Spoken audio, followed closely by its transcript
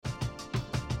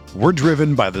We're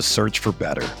driven by the search for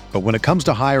better. But when it comes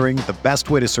to hiring, the best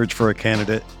way to search for a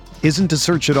candidate isn't to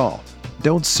search at all.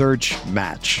 Don't search,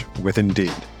 match with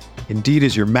Indeed. Indeed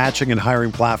is your matching and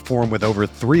hiring platform with over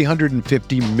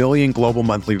 350 million global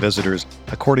monthly visitors,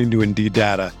 according to Indeed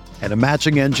data, and a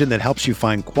matching engine that helps you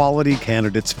find quality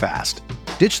candidates fast.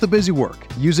 Ditch the busy work.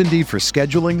 Use Indeed for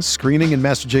scheduling, screening, and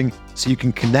messaging so you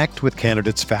can connect with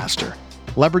candidates faster.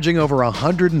 Leveraging over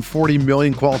 140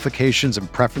 million qualifications and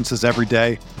preferences every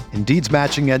day, Indeed's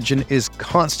matching engine is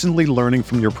constantly learning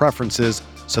from your preferences,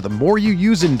 so the more you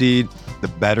use Indeed, the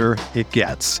better it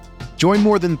gets. Join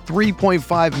more than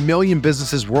 3.5 million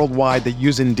businesses worldwide that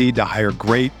use Indeed to hire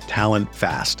great talent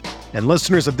fast. And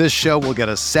listeners of this show will get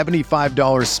a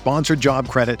 $75 sponsored job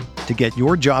credit to get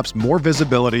your jobs more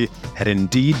visibility at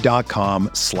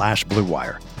Indeed.com/Blue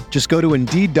Wire. Just go to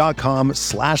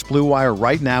Indeed.com/Blue Wire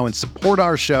right now and support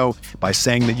our show by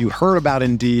saying that you heard about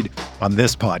Indeed on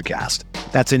this podcast.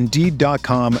 That's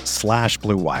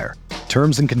Indeed.com/Blue Wire.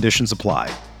 Terms and conditions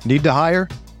apply. Need to hire?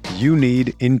 You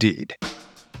need Indeed.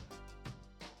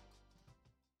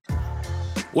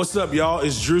 What's up, y'all?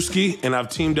 It's Drewski, and I've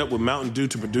teamed up with Mountain Dew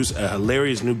to produce a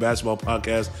hilarious new basketball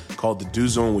podcast called The Dew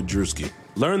Zone with Drewski.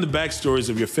 Learn the backstories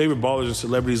of your favorite ballers and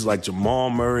celebrities like Jamal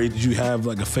Murray. Did you have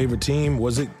like a favorite team?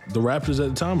 Was it the Raptors at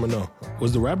the time or no?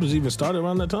 Was the Raptors even started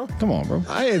around that time? Come on, bro.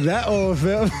 I ain't that old,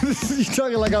 fam. You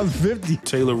talking like I'm 50.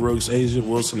 Taylor Rooks, Asia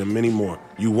Wilson, and many more.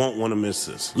 You won't want to miss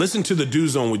this. Listen to The Dew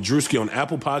Zone with Drewski on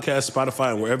Apple Podcasts,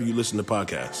 Spotify, and wherever you listen to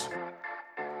podcasts.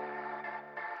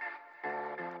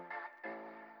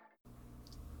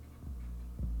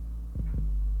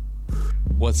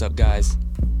 What's up, guys?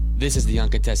 This is the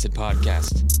Uncontested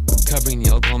Podcast, covering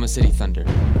the Oklahoma City Thunder.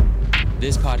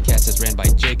 This podcast is ran by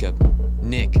Jacob,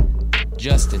 Nick,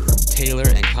 Justin, Taylor,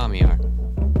 and Kamiar.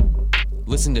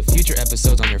 Listen to future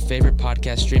episodes on your favorite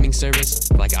podcast streaming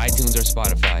service like iTunes or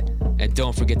Spotify. And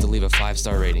don't forget to leave a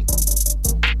 5-star rating.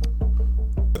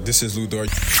 This is Ludor.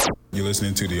 You're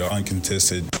listening to the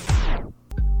Uncontested.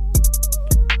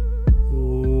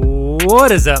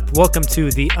 What is up? Welcome to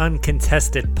the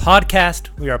Uncontested Podcast.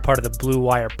 We are part of the Blue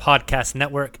Wire Podcast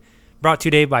Network, brought to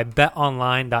you today by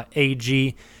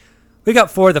betonline.ag. We got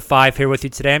 4 of the 5 here with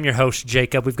you today. I'm your host,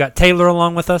 Jacob. We've got Taylor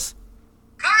along with us.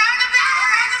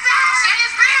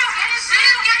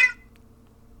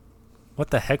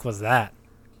 What the heck was that?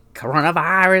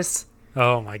 Coronavirus.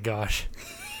 Oh my gosh.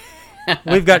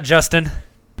 We've got Justin.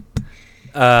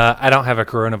 I don't have a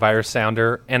coronavirus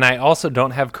sounder, and I also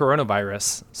don't have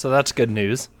coronavirus, so that's good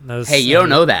news. Hey, you don't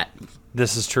know that.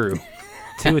 This is true.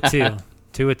 2 of 2.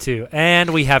 2 of 2. And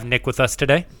we have Nick with us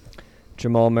today.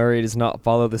 Jamal Murray does not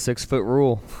follow the 6-foot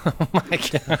rule. Oh my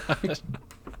gosh.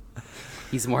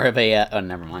 He's more of a,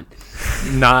 never mind.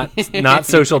 Not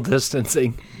social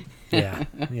distancing. Yeah,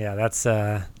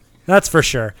 that's for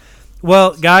sure.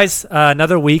 Well, guys,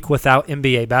 another week without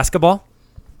NBA basketball.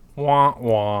 Wah,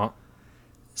 wah.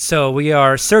 So we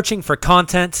are searching for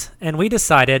content, and we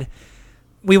decided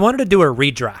we wanted to do a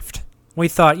redraft. We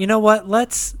thought, you know what?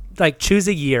 Let's choose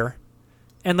a year,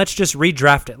 and let's just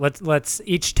redraft it. Let's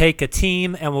each take a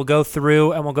team, and we'll go through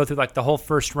the whole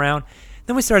first round.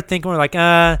 Then we started thinking, we're like,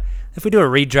 if we do a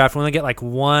redraft, we only get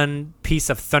one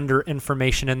piece of Thunder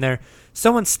information in there.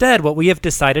 So instead, what we have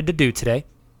decided to do today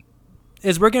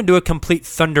is we're going to do a complete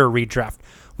Thunder redraft.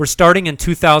 We're starting in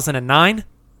 2009.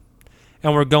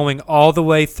 And we're going all the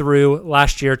way through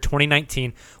last year,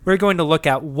 2019. We're going to look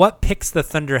at what picks the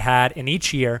Thunder had in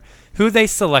each year, who they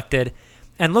selected,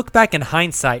 and look back in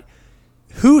hindsight,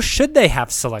 who should they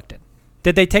have selected?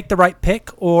 Did they take the right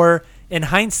pick? Or in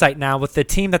hindsight now, with the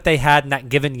team that they had in that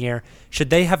given year,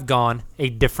 should they have gone a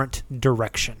different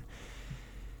direction?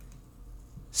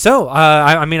 So,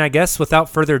 I guess without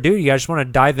further ado, you guys just want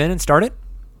to dive in and start it?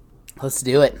 Let's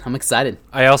do it. I'm excited.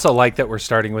 I also like that we're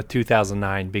starting with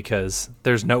 2009 because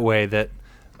there's no way that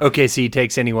OKC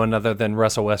takes anyone other than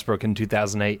Russell Westbrook in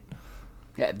 2008.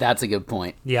 Yeah, that's a good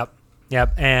point. Yep.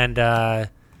 And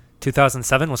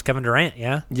 2007 was Kevin Durant,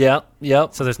 yeah?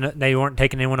 Yep. So they weren't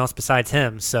taking anyone else besides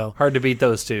him. So hard to beat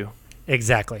those two.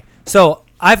 Exactly. So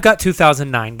I've got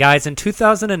 2009. Guys, in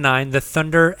 2009, the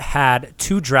Thunder had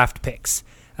 2 draft picks,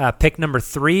 pick number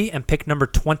 3 and pick number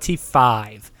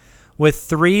 25. With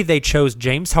 3, they chose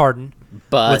James Harden.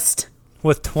 Bust.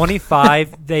 With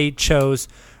 25, they chose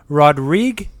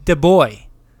Rodrigue DeBoy.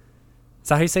 Is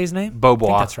that how you say his name? Beaubois. I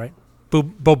think that's right.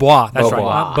 Beaubois. That's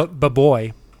right.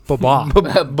 Beaubois. Beaubois.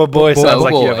 Beaubois sounds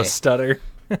like you have a stutter.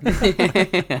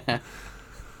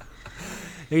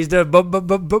 He's the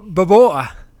Beaubois.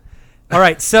 All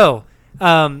right, so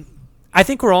I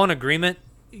think we're all in agreement.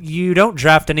 you don't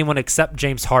draft anyone except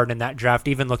James Harden in that draft,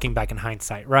 even looking back in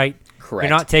hindsight, right? Correct.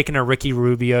 You're not taking a Ricky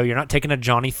Rubio. You're not taking a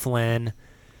Johnny Flynn.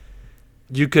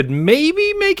 You could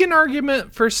maybe make an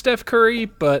argument for Steph Curry,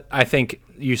 but I think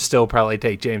you still probably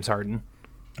take James Harden.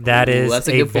 That is that's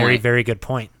a a good very, point. very good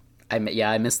point. I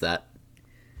missed that.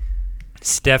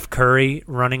 Steph Curry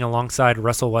running alongside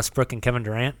Russell Westbrook and Kevin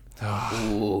Durant.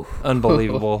 Ooh.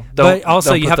 Unbelievable. But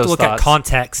also, don't you put have to those look at thoughts.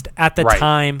 context. At the Right.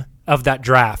 time of that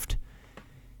draft,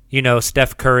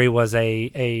 Steph Curry was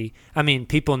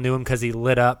people knew him because he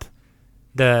lit up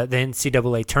the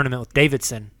NCAA tournament with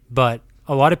Davidson, but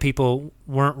a lot of people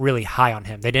weren't really high on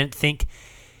him.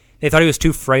 They thought he was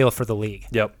too frail for the league.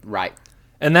 Yep. Right.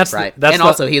 And that's Right. That's and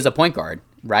also, he's a point guard,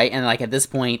 right? And like at this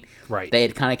point, Right. they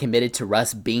had kind of committed to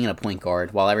Russ being a point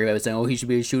guard while everybody was saying, oh, he should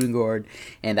be a shooting guard.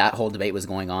 And that whole debate was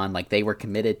going on. Like they were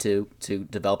committed to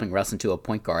developing Russ into a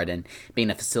point guard and being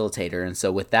a facilitator. And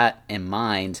so with that in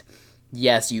mind,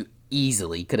 yes, you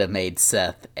easily could have made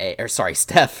Steph a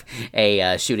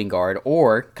shooting guard,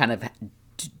 or kind of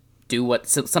do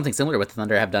something similar to what the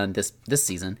Thunder have done this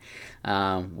season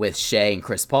with Shea and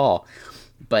Chris Paul.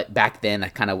 But back then,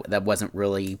 that wasn't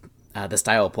really the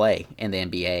style of play in the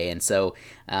NBA, and so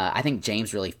I think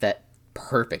James really fit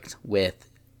perfect with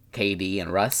KD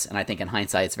and Russ. And I think in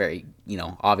hindsight, it's very,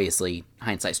 obviously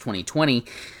hindsight's 2020,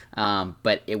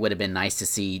 but it would have been nice to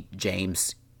see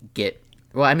James get.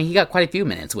 Well, I mean, he got quite a few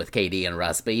minutes with KD and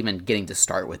Russ, but even getting to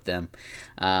start with them.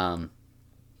 And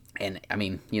I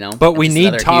mean, But we need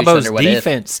another huge Tabo's Thunder what if.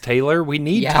 defense, Taylor. We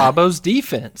need Yeah. Tabo's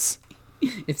defense.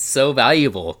 It's so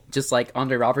valuable, just like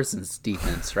Andre Robertson's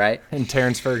defense, right? And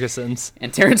Terrence Ferguson's.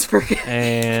 And Terrence Ferguson.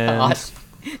 And Gosh.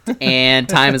 And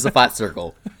time is a flat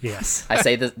circle. Yes. I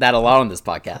say that a lot on this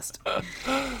podcast.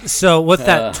 So with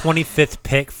that 25th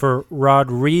pick for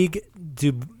Rodrigue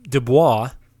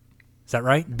Dubois, is that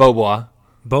right? Beaubois.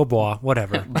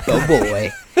 Whatever. Oh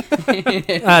boy.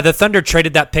 The Thunder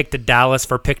traded that pick to Dallas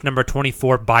for pick number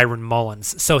 24, Byron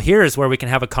Mullins. So here is where we can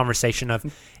have a conversation of,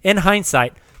 in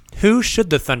hindsight, who should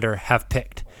the Thunder have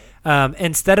picked?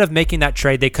 Instead of making that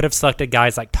trade, they could have selected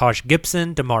guys like Taj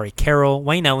Gibson, Damari Carroll,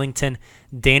 Wayne Ellington,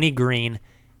 Danny Green,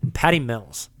 and Patty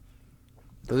Mills.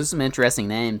 Those are some interesting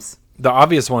names. The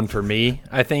obvious one for me,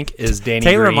 I think, is Danny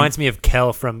Taylor Green. reminds me of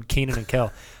Kel from Keenan and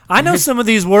Kel. I know some of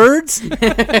these words.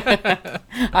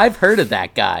 I've heard of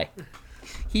that guy.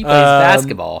 He plays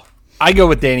basketball. I go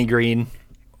with Danny Green.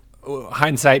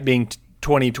 Hindsight being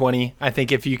 2020, I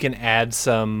think if you can add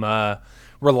some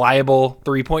reliable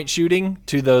three-point shooting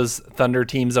to those Thunder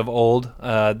teams of old,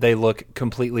 they look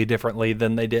completely differently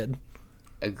than they did.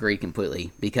 Agree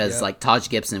completely, because like Taj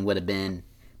Gibson would have been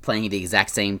playing the exact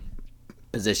same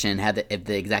position, had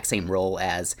the exact same role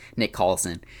as Nick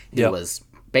Collison, who was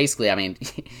basically, I mean,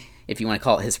 if you want to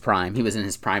call it his prime, he was in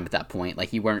his prime at that point.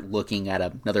 Like, you weren't looking at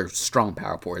another strong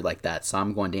power forward like that. So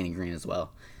I'm going Danny Green as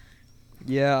well.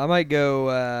 Yeah, I might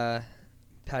go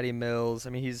Patty Mills. I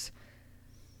mean, he's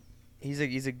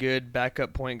a good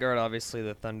backup point guard. Obviously,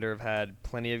 the Thunder have had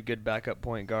plenty of good backup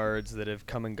point guards that have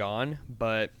come and gone,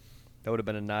 but that would have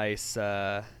been a nice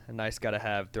guy to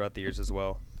have throughout the years as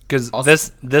well.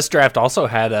 Because this draft also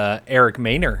had Eric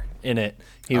Maynor in it.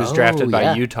 He was drafted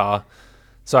by Utah.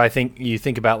 So I think you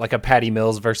think about like a Patty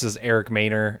Mills versus Eric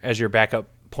Maynor as your backup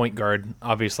point guard.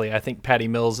 Obviously, I think Patty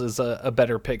Mills is a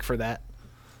better pick for that.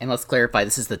 And let's clarify,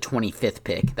 this is the 25th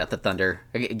pick that the Thunder,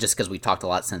 just because we talked a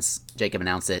lot since Jacob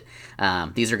announced it,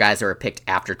 these are guys that were picked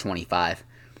after 25.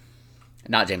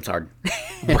 Not James Harden.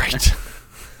 Right.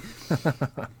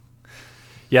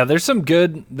 Yeah, there's some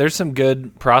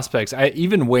good prospects.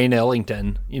 Even Wayne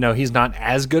Ellington, he's not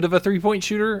as good of a three-point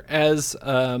shooter as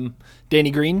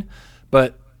Danny Green,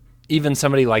 but even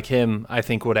somebody like him, I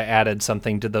think, would have added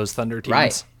something to those Thunder teams.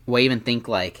 Right. Well, even think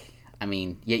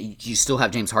you still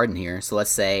have James Harden here, so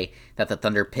let's say that the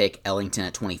Thunder pick Ellington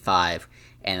at 25,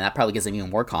 and that probably gives them even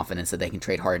more confidence that they can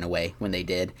trade Harden away when they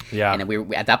did. Yeah.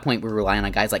 And at that point, we were relying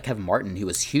on guys like Kevin Martin, who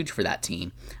was huge for that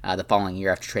team the following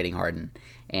year after trading Harden.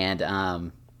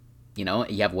 And, you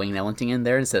have Wayne Ellington in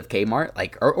there instead of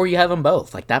Kmart, or you have them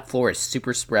both. Like, that floor is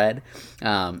super spread.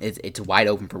 It's wide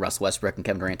open for Russ Westbrook and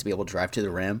Kevin Durant to be able to drive to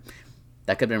the rim.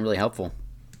 That could have been really helpful.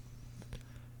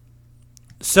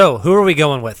 So, who are we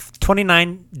going with?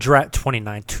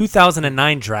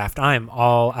 2009 draft. I am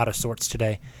all out of sorts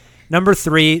today. Number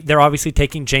 3, they're obviously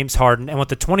taking James Harden. And with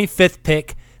the 25th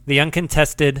pick, the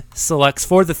uncontested selects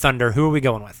for the Thunder. Who are we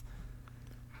going with?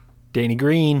 Danny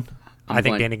Green. I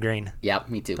think Danny Green. Yeah,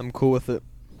 me too. I'm cool with it.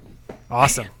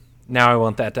 Awesome. Now I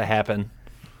want that to happen.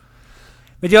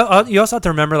 But you also have to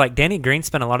remember, Danny Green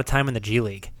spent a lot of time in the G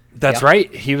League. That's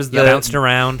right. He was Bounced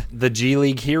around. the G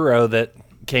League hero that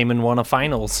came and won a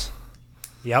finals.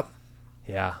 Yep.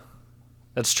 Yeah,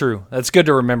 that's true. That's good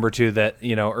to remember too. That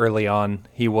early on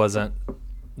he wasn't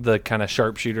the kind of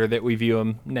sharpshooter that we view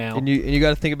him now. And you got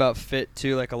to think about fit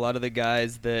too. Like a lot of the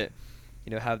guys that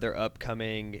have their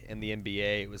upcoming in the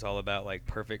NBA, it was all about like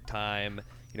perfect time.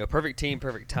 Perfect team,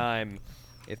 perfect time.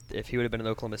 If he would have been in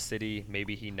Oklahoma City,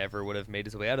 maybe he never would have made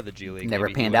his way out of the G League. Never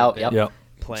Maybe panned out. Yep.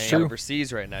 Playing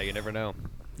overseas right now. You never know.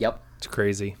 Yep. It's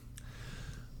crazy.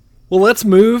 Well, let's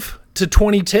move to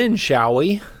 2010, shall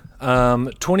we?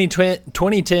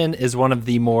 2010 is one of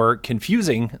the more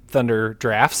confusing Thunder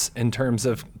drafts in terms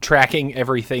of tracking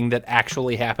everything that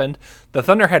actually happened. The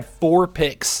Thunder had 4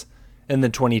 picks in the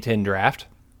 2010 draft.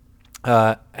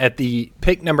 At the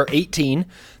pick number 18,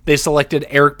 they selected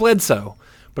Eric Bledsoe.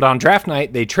 But on draft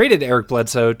night, they traded Eric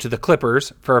Bledsoe to the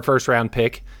Clippers for a first-round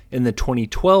pick in the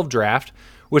 2012 draft,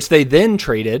 which they then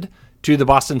traded to the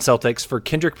Boston Celtics for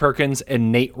Kendrick Perkins and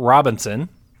Nate Robinson.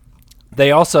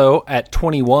 They also, at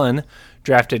 21,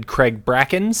 drafted Craig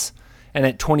Brackens, and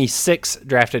at 26,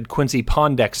 drafted Quincy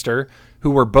Pondexter,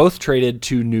 who were both traded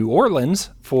to New Orleans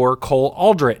for Cole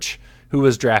Aldrich, who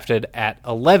was drafted at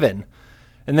 11.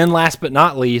 And then last but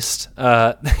not least,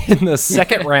 in the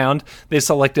second round, they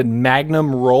selected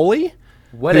Magnum Rowley.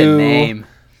 What a name.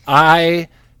 I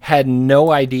had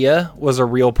no idea was a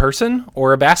real person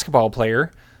or a basketball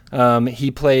player.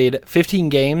 He played 15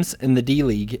 games in the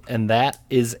D-League, and that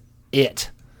is it.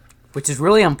 Which is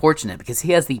really unfortunate because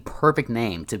he has the perfect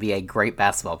name to be a great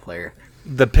basketball player.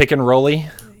 The pick and rolly.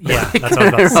 Yeah, that's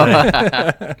what I was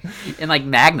about to say. And like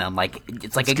Magnum, like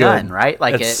it's like That's a gun, good. right?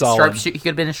 Like That's a solid. he could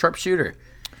have been a sharpshooter.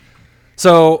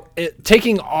 So,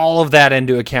 taking all of that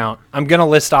into account, I'm going to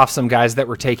list off some guys that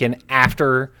were taken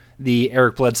after the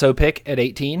Eric Bledsoe pick at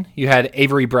 18. You had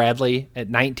Avery Bradley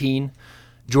at 19,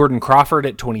 Jordan Crawford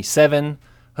at 27,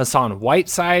 Hassan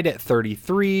Whiteside at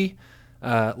 33,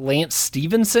 Lance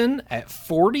Stevenson at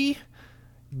 40.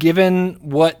 Given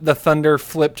what the Thunder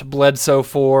flipped Bledsoe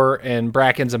for and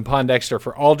Brackens and Pondexter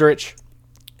for Aldrich,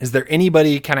 is there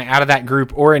anybody kind of out of that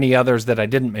group or any others that I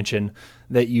didn't mention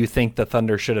that you think the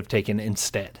Thunder should have taken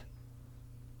instead?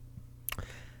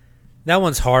 That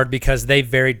one's hard because they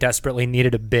very desperately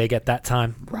needed a big at that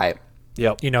time. Right.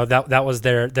 Yep. That was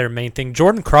their main thing.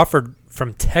 Jordan Crawford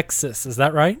from Texas, is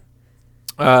that right?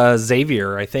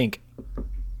 Xavier, I think.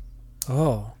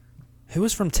 Oh. Who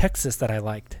was from Texas that I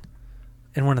liked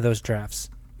in one of those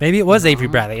drafts? Maybe it was Avery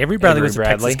Bradley. Avery Bradley was a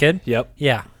Texas kid? Yep.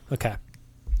 Yeah, okay.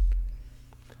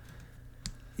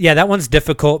 Yeah, that one's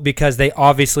difficult because they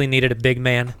obviously needed a big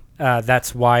man.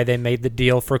 That's why they made the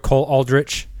deal for Cole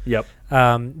Aldrich. Yep.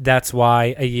 That's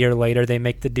why a year later they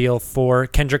make the deal for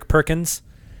Kendrick Perkins.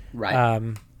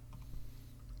 Right.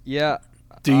 Yeah.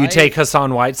 Do you take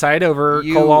Hassan Whiteside over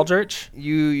Cole Aldrich?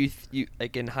 You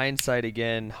like in hindsight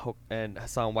again, and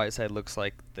Hassan Whiteside looks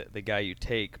like the guy you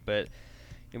take, but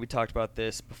we talked about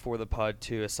this before the pod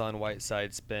too. Hassan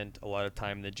Whiteside spent a lot of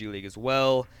time in the G League as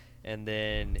well. And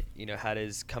then, had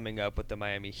his coming up with the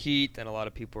Miami Heat, and a lot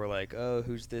of people were like, oh,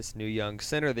 who's this new young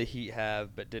center the Heat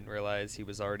have, but didn't realize he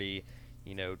was already,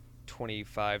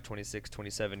 25, 26,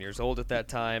 27 years old at that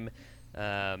time.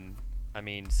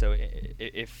 So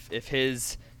if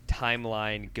his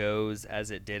timeline goes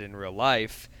as it did in real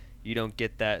life, you don't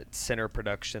get that center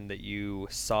production that you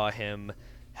saw him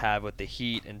have with the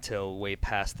Heat until way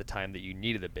past the time that you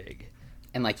needed a big.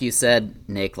 And like you said,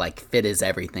 Nick, like fit is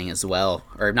everything as well.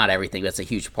 Or not everything, but it's a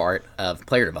huge part of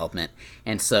player development.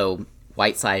 And so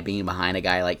Whiteside being behind a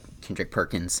guy like Kendrick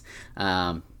Perkins,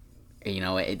 does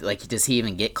he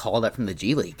even get called up from the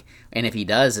G League? And if he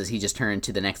does, does he just turn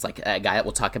to the next, like a guy that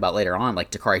we'll talk about later on, like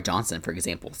Dakari Johnson, for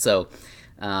example. So,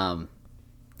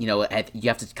 you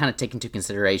have to kind of take into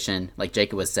consideration, like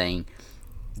Jacob was saying,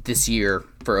 this year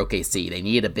for OKC, they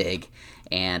needed a big.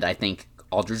 And I think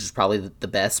Aldridge was probably the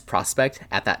best prospect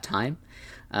at that time.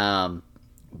 But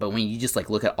when you just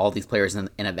look at all these players in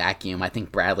a vacuum, I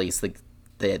think Bradley's the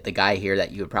guy here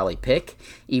that you would probably pick,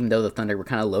 even though the Thunder were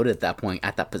kind of loaded at that point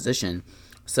at that position.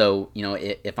 So,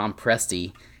 if I'm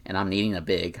Presti and I'm needing a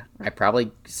big, I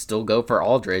probably still go for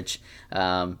Aldridge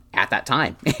at that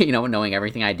time, knowing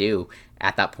everything I do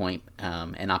at that point,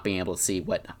 and not being able to see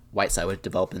what Whiteside would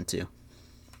develop into.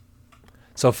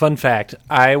 So, fun fact,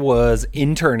 I was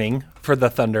interning for the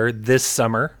Thunder this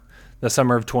summer, the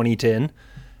summer of 2010,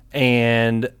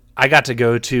 and I got to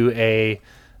go to a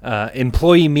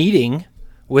employee meeting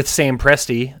with Sam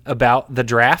Presti about the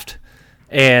draft.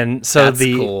 And so That's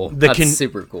cool. That's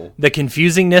super cool. The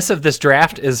confusingness of this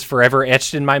draft is forever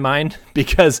etched in my mind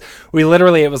because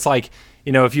it was like,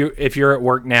 if you're at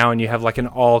work now and you have like an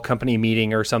all company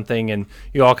meeting or something and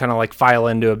you all kind of like file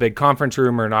into a big conference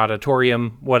room or an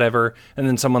auditorium, whatever, and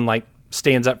then someone like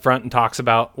stands up front and talks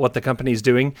about what the company's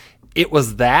doing. It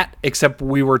was that, except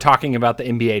we were talking about the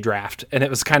NBA draft, and it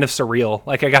was kind of surreal.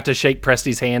 Like, I got to shake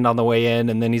Presty's hand on the way in,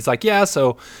 and then he's like, yeah,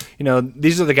 so,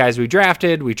 these are the guys we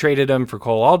drafted. We traded them for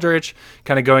Cole Aldrich.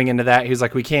 Kind of going into that, he was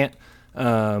like, we can't,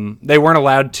 they weren't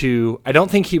allowed to, I don't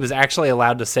think he was actually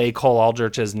allowed to say Cole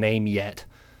Aldrich's name yet.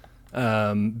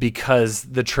 Because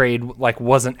the trade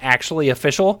wasn't actually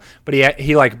official, but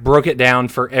he broke it down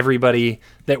for everybody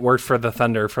that worked for the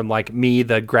Thunder, from me,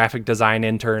 the graphic design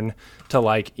intern, to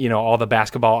all the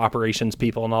basketball operations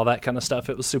people and all that kind of stuff.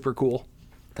 It was super cool.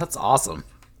 That's awesome.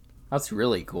 That's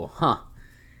really cool, huh?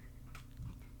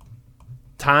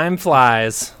 Time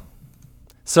flies.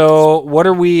 So what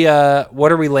are we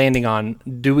landing on?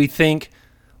 Do we think?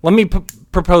 Let me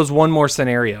propose one more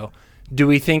scenario. Do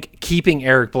we think keeping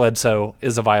Eric Bledsoe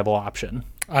is a viable option?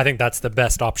 I think that's the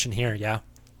best option here, yeah.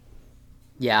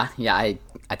 Yeah, I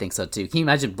think so too. Can you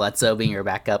imagine Bledsoe being your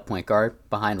backup point guard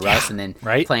behind Russ, and then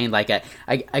playing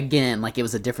it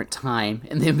was a different time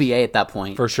in the NBA at that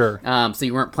point? For sure. So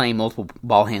you weren't playing multiple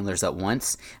ball handlers at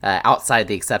once, outside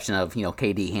the exception of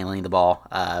KD handling the ball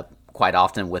quite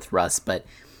often with Russ. But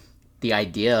the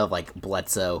idea of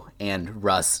Bledsoe and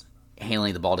Russ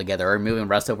handling the ball together, or moving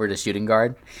Russ over to shooting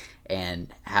guard,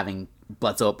 and having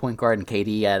Bledsoe at point guard and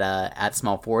KD at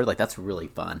small forward, that's really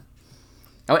fun.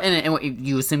 Oh, and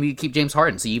you assume you keep James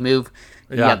Harden, so you move.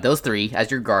 You have those three as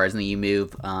your guards, and then you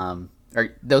move,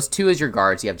 or those two as your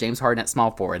guards. You have James Harden at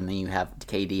small forward, and then you have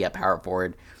KD at power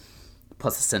forward,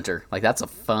 plus a center. That's a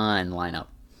fun lineup.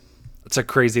 It's a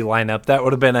crazy lineup. That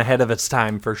would have been ahead of its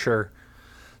time for sure.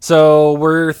 So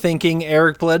we're thinking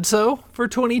Eric Bledsoe for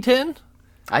 2010.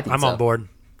 I'm on board.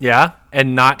 Yeah,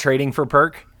 and not trading for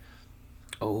Perk.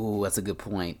 Oh, that's a good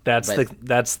point. That's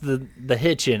the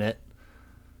hitch in it.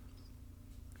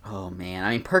 Oh man,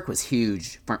 I mean, Perk was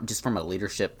huge from a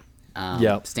leadership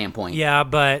standpoint. Yeah,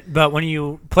 but when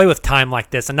you play with time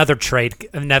like this, another trade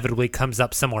inevitably comes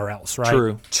up somewhere else, right?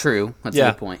 True. That's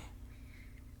a good point.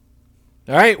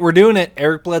 All right, we're doing it.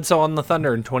 Eric Bledsoe on the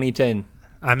Thunder in 2010.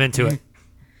 I'm into it.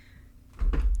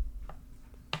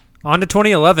 On to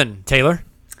 2011, Taylor.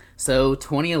 So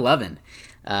 2011.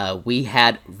 We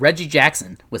had Reggie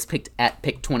Jackson was picked at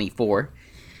pick 24.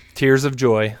 Tears of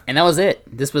joy. And that was it.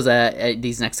 This was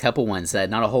these next couple ones.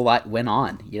 Not a whole lot went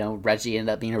on. Reggie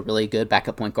ended up being a really good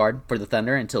backup point guard for the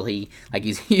Thunder until he, like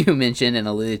you mentioned and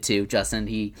alluded to, Justin,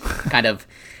 he kind of,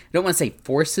 I don't want to say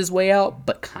forced his way out,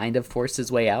 but kind of forced his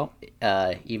way out,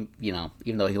 even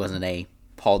though he wasn't a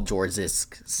Paul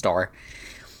George-esque star.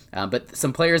 But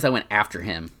some players that went after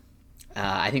him,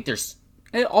 I think there's,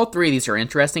 all three of these are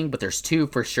interesting, but there's two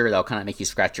for sure that'll kind of make you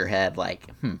scratch your head,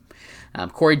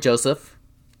 Corey Joseph,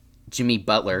 Jimmy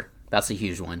Butler, that's a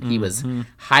huge one. He was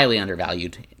highly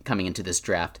undervalued coming into this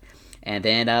draft. And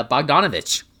then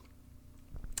Bogdanovich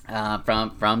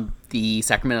from the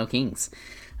Sacramento Kings.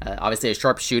 Obviously a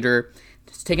sharp shooter.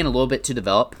 It's taken a little bit to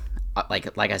develop.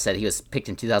 Like I said, he was picked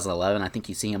in 2011. I think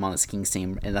you see him on this Kings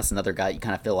team, and that's another guy you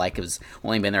kind of feel like has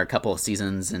only been there a couple of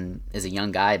seasons and is a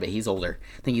young guy, but he's older.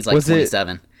 I think he's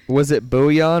 27. Was it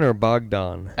Bojan or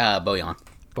Bogdan? Bojan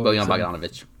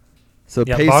Bogdanovich. So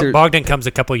yeah, Pacers, Bogdan comes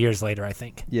a couple years later, I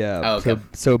think. Yeah. Oh, okay.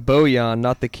 So Bojan,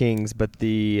 not the Kings, but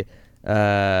the.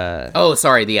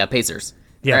 The Pacers.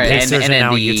 Yeah, Pacers and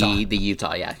now Utah. The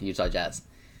Utah Jazz.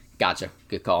 Gotcha.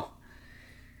 Good call.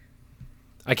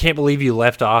 I can't believe you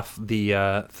left off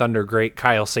the Thunder great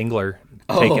Kyle Singler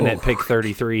taken at pick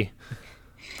 33.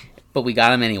 But we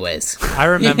got him anyways. I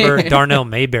remember Darnell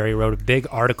Mayberry wrote a big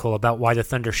article about why the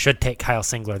Thunder should take Kyle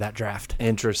Singler that draft.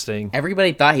 Interesting.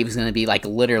 Everybody thought he was going to be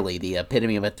literally the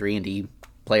epitome of a 3-and-D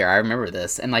player. I remember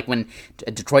this. And when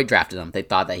Detroit drafted him, they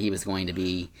thought that he was going to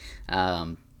be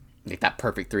that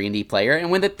perfect 3-and-D player. And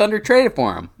when the Thunder traded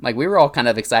for him, we were all kind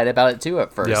of excited about it too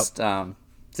at first.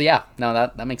 Yep.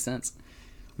 That makes sense.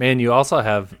 Man, you also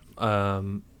have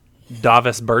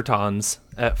Davis Bertans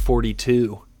at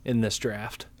 42 in this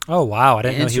draft. Oh, wow. I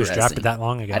didn't know he was drafted that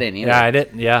long ago. I didn't either. Yeah, I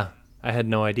didn't. Yeah, I had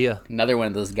no idea. Another one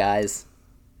of those guys.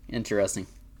 Interesting.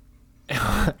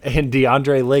 And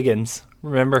DeAndre Liggins.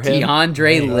 Remember him?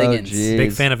 DeAndre Liggins.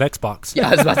 Big fan of Xbox. Yeah,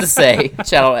 I was about to say.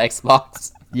 Shout out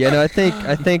Xbox. Yeah, no, I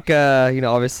think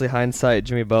obviously hindsight,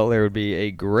 Jimmy Butler would be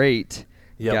a great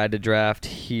guy to draft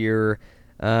here.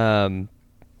 No,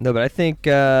 but I think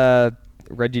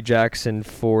Reggie Jackson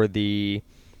for the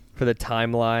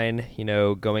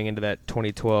timeline, going into that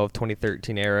 2012,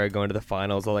 2013 era, going to the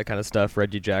finals, all that kind of stuff,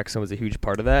 Reggie Jackson was a huge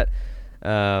part of that.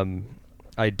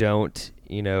 I don't,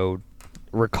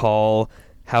 recall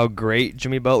how great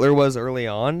Jimmy Butler was early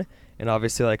on, and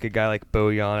obviously a guy like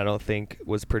Bojan I don't think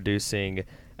was producing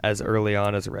as early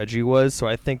on as Reggie was. So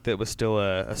I think that was still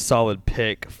a solid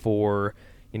pick for,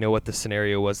 what the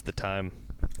scenario was at the time.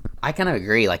 I kind of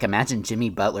agree. Like, imagine Jimmy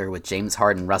Butler with James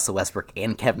Harden, Russell Westbrook,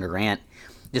 and Kevin Durant.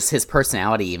 Just his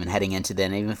personality even heading into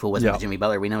then, even if it wasn't Jimmy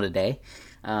Butler we know today.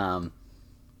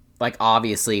 Like,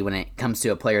 obviously, when it comes to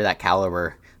a player that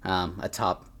caliber, a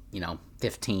top,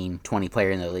 15, 20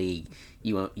 player in the league,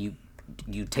 you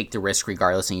take the risk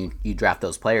regardless, and you draft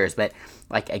those players. But,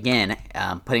 like, again,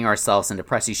 putting ourselves into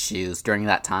Presti's shoes during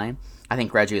that time, I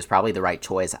think Reggie was probably the right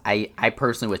choice. I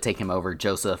personally would take him over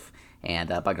Joseph and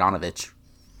Bogdanovich.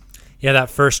 Yeah,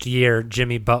 that first year,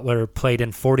 Jimmy Butler played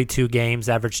in 42 games,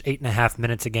 averaged 8.5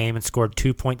 minutes a game, and scored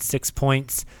 2.6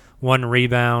 points, 1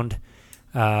 rebound,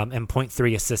 and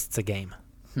 0.3 assists a game.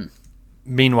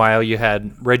 Meanwhile, you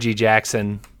had Reggie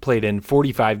Jackson, played in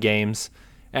 45 games,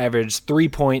 averaged 3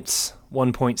 points,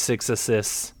 1.6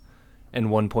 assists, and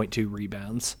 1.2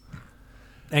 rebounds.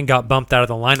 And got bumped out of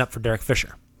the lineup for Derek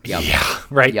Fisher. Yep. Yeah,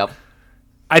 right. Yep.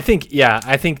 I think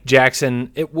Jackson,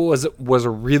 it was a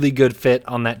really good fit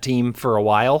on that team for a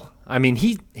while. I mean,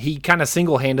 he kind of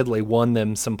single-handedly won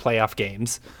them some playoff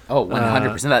games. Oh,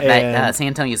 100%. That San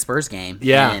Antonio Spurs game.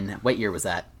 Yeah. And what year was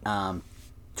that?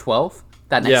 12?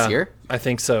 That next year? I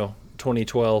think so,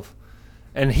 2012.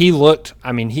 And he looked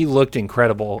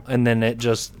incredible. And then it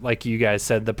just, like you guys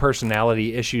said, the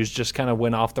personality issues just kind of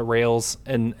went off the rails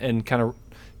and kind of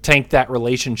tanked that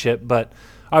relationship. But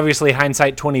obviously,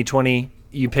 hindsight 2020,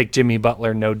 you picked Jimmy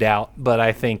Butler, no doubt. But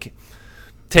I think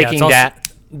taking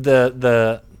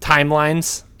the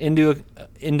timelines into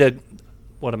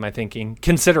what am I thinking?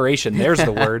 Consideration. There's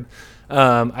the word.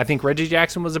 I think Reggie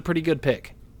Jackson was a pretty good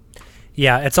pick.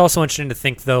 Yeah, it's also interesting to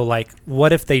think, though, like,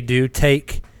 what if they do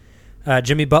take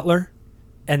Jimmy Butler,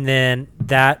 and then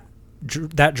that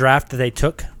draft that they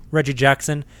took Reggie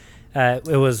Jackson, it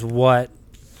was,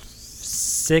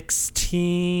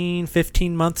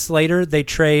 15 months later, they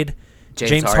trade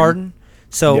James Harden.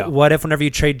 So what if whenever you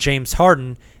trade James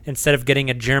Harden, instead of getting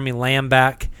a Jeremy Lamb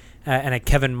back and a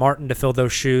Kevin Martin to fill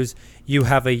those shoes, you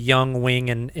have a young wing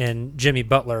in Jimmy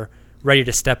Butler ready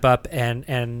to step up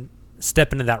and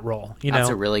step into that role. That's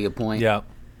a really good point. Yeah.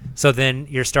 So then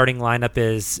your starting lineup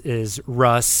is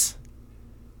Russ,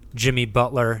 Jimmy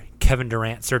Butler, Kevin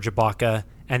Durant, Serge Ibaka,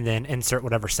 and then insert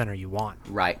whatever center you want.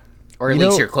 Right. Or at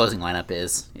least your closing lineup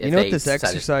is. What this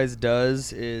exercise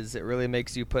does is it really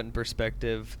makes you put in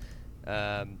perspective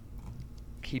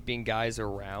keeping guys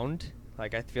around.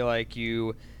 Like, I feel like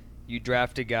you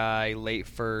draft a guy late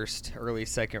first, early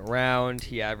second round.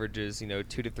 He averages, 2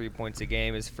 to 3 points a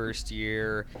game his first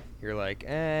year. You're like,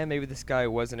 maybe this guy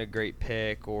wasn't a great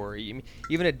pick. Or even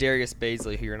a Darius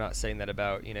Bazley, who you're not saying that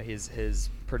about. His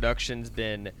production's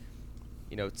been,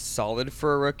 solid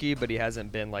for a rookie, but he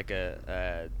hasn't been like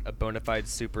a bona fide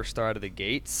superstar out of the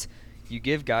gates. You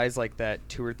give guys like that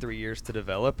 2 or 3 years to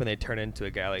develop, and they turn into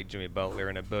a guy like Jimmy Butler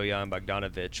and a Bojan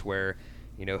Bogdanovic, where,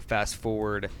 fast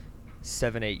forward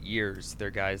 7-8 years, they're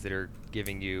guys that are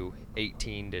giving you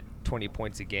 18 to 20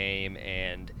 points a game,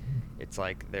 and it's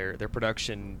like their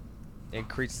production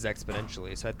increases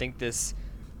exponentially. So I think this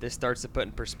starts to put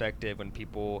in perspective when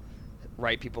people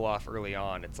write people off early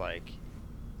on. It's like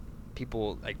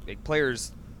people like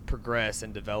players progress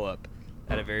and develop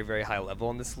at a very, very high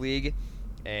level in this league,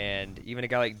 and even a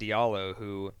guy like Diallo,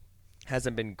 who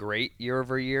hasn't been great year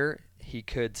over year, he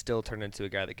could still turn into a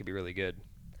guy that could be really good.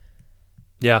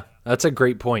 Yeah, that's a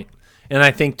great point. And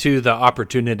I think, too, the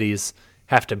opportunities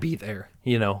have to be there.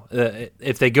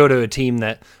 If they go to a team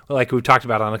that, like we've talked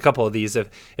about on a couple of these,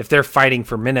 if they're fighting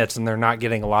for minutes and they're not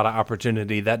getting a lot of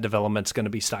opportunity, that development's going to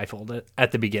be stifled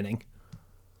at the beginning.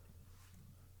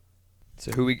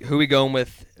 So who we going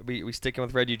with? We sticking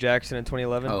with Reggie Jackson in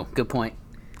 2011? Oh, good point.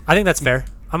 I think that's fair.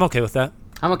 I'm okay with that.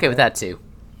 I'm okay with that, too.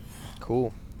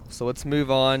 Cool. So let's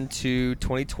move on to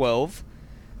 2012.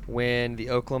 When the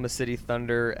Oklahoma City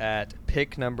Thunder at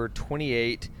pick number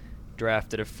 28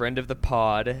 drafted a friend of the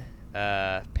pod,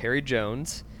 Perry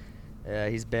Jones.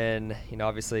 He's been,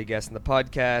 obviously a guest in the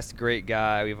podcast, great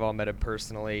guy. We've all met him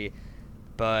personally,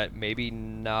 but maybe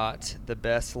not the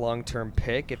best long-term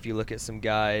pick if you look at some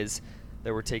guys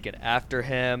that were taken after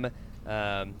him.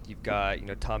 You've got,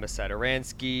 Thomas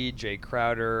Satoransky, Jay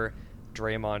Crowder,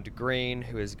 Draymond Green,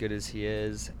 who as good as he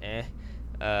is,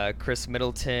 Chris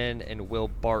Middleton, and Will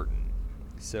Barton.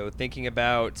 So thinking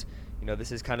about,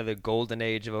 this is kind of the golden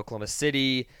age of Oklahoma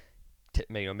City,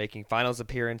 making finals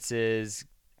appearances.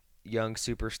 Young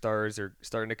superstars are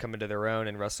starting to come into their own,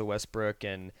 and Russell Westbrook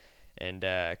and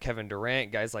Kevin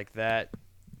Durant, guys like that.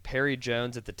 Perry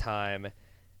Jones at the time,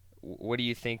 what are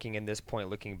you thinking in this point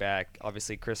looking back?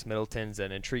 Obviously, Chris Middleton's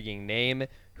an intriguing name.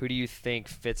 Who do you think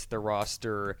fits the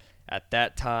roster at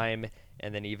that time,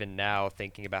 and then even now,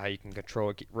 thinking about how you can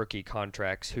control rookie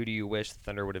contracts, who do you wish the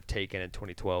Thunder would have taken in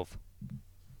 2012?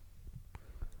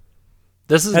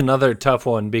 This is another tough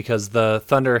one because the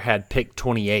Thunder had picked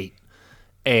 28,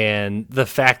 and the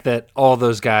fact that all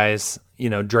those guys,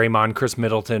 Draymond, Chris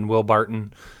Middleton, Will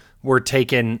Barton, were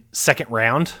taken second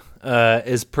round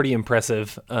is pretty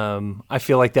impressive. I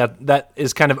feel like that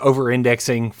is kind of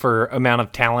over-indexing for amount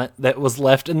of talent that was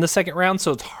left in the second round,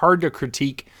 so it's hard to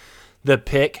critique the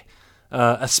pick,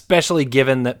 especially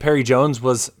given that Perry Jones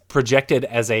was projected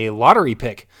as a lottery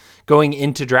pick going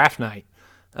into draft night.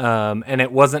 And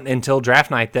it wasn't until draft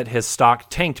night that his stock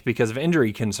tanked because of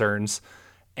injury concerns.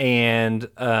 And,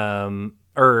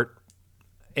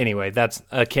 anyway, that's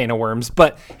a can of worms.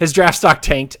 But his draft stock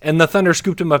tanked, and the Thunder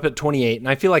scooped him up at 28. And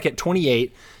I feel like at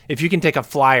 28, if you can take a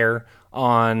flyer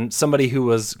on somebody who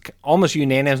was almost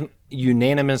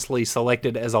unanimously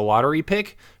selected as a lottery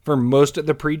pick for most of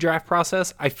the pre-draft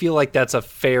process, I feel like that's a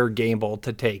fair gamble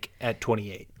to take at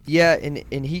 28. Yeah,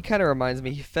 and he kind of reminds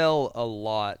me, he fell a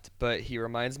lot, but he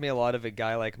reminds me a lot of a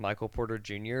guy like Michael Porter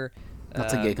Jr.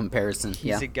 That's a good comparison.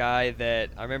 He's a guy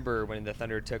that I remember when the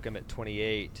Thunder took him at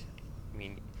 28. I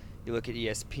mean, you look at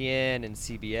ESPN and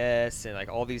CBS and like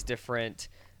all these different,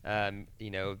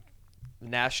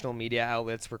 national media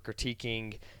outlets were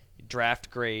critiquing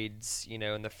draft grades,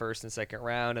 in the first and second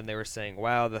round, and they were saying,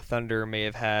 wow, the Thunder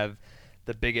may have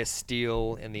the biggest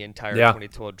steal in the entire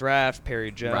 2012 draft.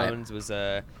 Perry Jones was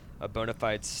a bona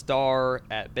fide star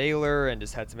at Baylor and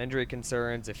just had some injury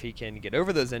concerns. If he can get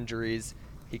over those injuries,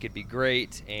 he could be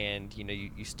great. And,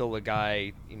 you stole a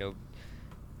guy,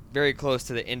 very close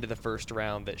to the end of the first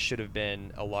round that should have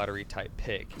been a lottery type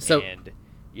pick. And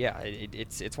yeah,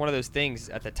 it's one of those things.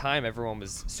 At the time, everyone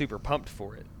was super pumped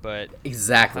for it, but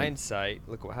exactly. In hindsight,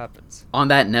 look what happens. On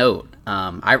that note,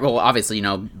 obviously,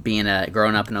 being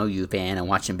growing up an OU fan and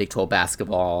watching Big 12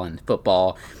 basketball and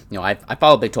football, I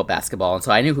followed Big 12 basketball, and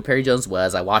so I knew who Perry Jones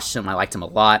was. I watched him. I liked him a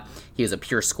lot. He was a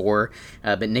pure scorer.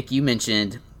 But Nick, you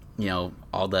mentioned,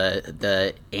 all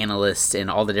the analysts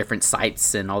and all the different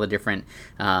sites and all the different,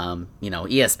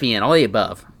 ESPN, all the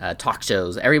above, talk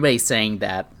shows, everybody's saying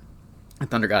that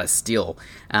Thunder got a steal.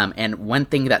 And one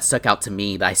thing that stuck out to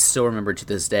me that I still remember to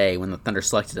this day when the Thunder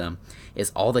selected him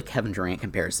is all the Kevin Durant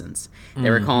comparisons. They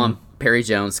were calling Perry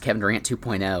Jones Kevin Durant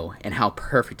 2.0 and how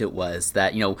perfect it was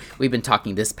that, we've been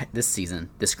talking this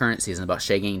current season about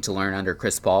Shea getting to learn under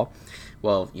Chris Paul.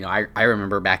 Well, I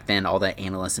remember back then all the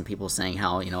analysts and people saying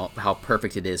how, how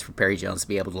perfect it is for Perry Jones to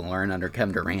be able to learn under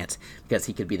Kevin Durant because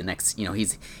he could be the next,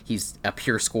 he's a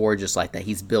pure scorer just like that.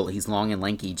 He's built, he's long and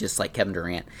lanky just like Kevin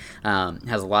Durant.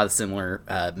 Has a lot of similar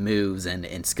moves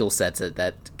and skill sets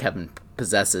that Kevin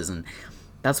possesses. And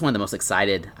that's one of the most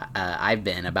excited I've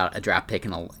been about a draft pick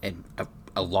in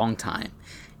a long time.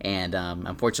 And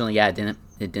unfortunately, it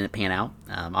didn't pan out.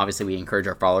 Obviously, we encourage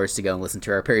our followers to go and listen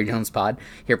to our Perry Jones pod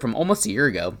here from almost a year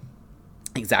ago.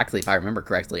 Exactly, if I remember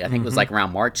correctly. I think it was like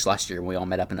around March last year when we all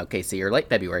met up in OKC, or late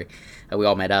February. We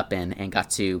all met up and got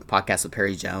to podcast with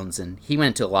Perry Jones. And he went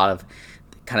into a lot of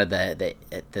kind of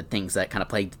the things that kind of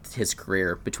plagued his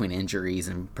career between injuries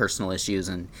and personal issues,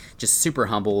 and just super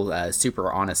humble,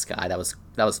 super honest guy. That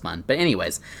was fun. But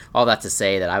anyways, all that to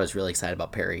say that I was really excited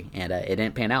about Perry, and it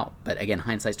didn't pan out. But again,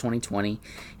 hindsight's 20/20,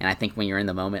 and I think when you're in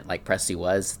the moment like Presti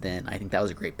was, then I think that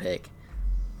was a great pick.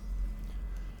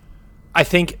 I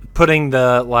think putting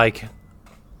the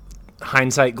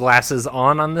hindsight glasses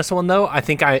on this one though, I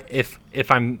think if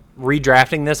I'm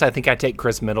redrafting this, I think I take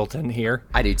Chris Middleton here.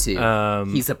 I do too.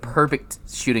 He's a perfect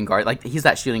shooting guard. He's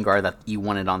that shooting guard that you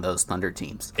wanted on those Thunder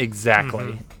teams.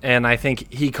 Exactly. And I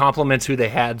think he complements who they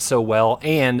had so well.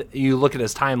 And you look at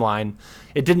his timeline,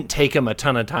 it didn't take him a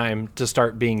ton of time to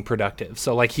start being productive.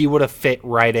 So he would have fit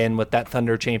right in with that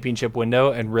Thunder championship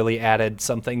window and really added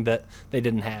something that they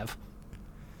didn't have.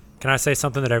 Can I say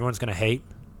something that everyone's going to hate?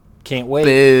 Can't wait.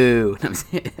 Boo.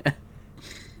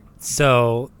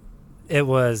 So it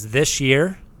was this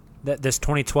year, this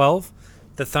 2012,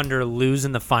 the Thunder lose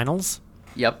in the finals.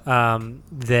 Yep.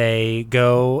 They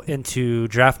go into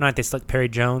draft night. They select Perry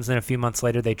Jones. Then a few months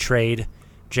later, they trade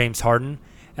James Harden.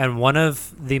 And one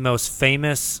of the most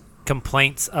famous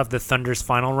complaints of the Thunder's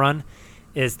final run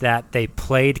is that they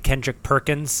played Kendrick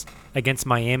Perkins against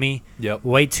Miami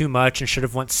way too much and should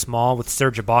have went small with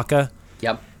Serge Ibaka.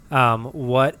 Yep.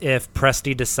 What if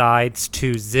Presti decides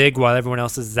to zig while everyone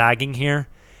else is zagging here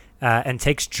and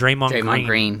takes Draymond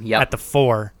Green at the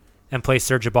 4 and plays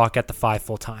Serge Ibaka at the 5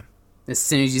 full time? As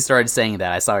soon as you started saying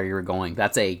that, I saw where you were going.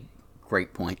 That's a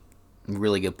great point.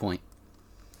 Really good point.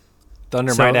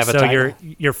 Thunder might have a title.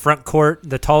 Your front court,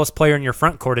 the tallest player in your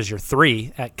front court is your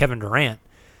 3 at Kevin Durant.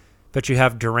 But you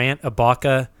have Durant,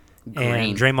 Ibaka,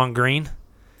 and Draymond Green.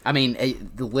 I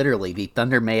mean, literally, the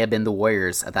Thunder may have been the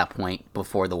Warriors at that point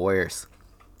before the Warriors.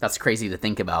 That's crazy to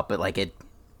think about, but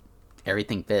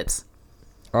everything fits.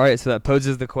 All right, so that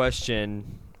poses the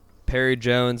question: Perry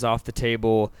Jones off the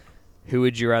table. Who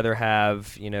would you rather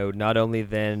have? Not only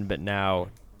then but now,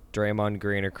 Draymond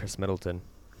Green or Chris Middleton?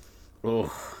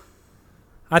 Oh,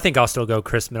 I think I'll still go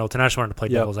Chris Middleton. I just wanted to play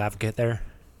devil's advocate there.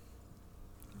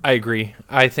 I agree.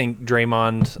 I think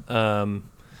Draymond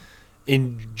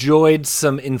enjoyed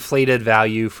some inflated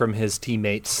value from his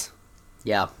teammates.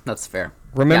 Yeah, that's fair.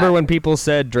 Remember when people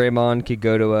said Draymond could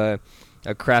go to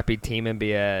a crappy team and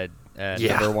be a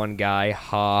number one guy?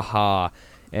 Ha ha.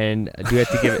 And do you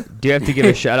have to give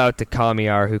a shout out to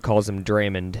Kamiar, who calls him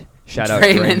Draymond? Shout out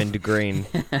Draymond Green.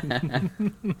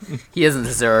 He doesn't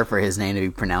deserve for his name to be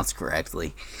pronounced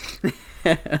correctly.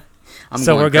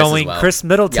 So we're going Chris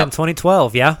Middleton,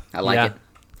 2012. Yeah, I like it.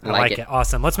 I like it.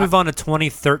 Awesome. Let's move on to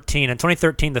 2013. In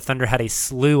 2013, the Thunder had a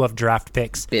slew of draft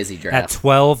picks. Busy draft. At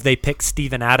 12, they picked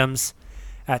Steven Adams.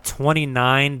 At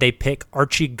 29, they pick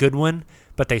Archie Goodwin,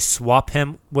 but they swap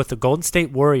him with the Golden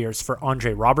State Warriors for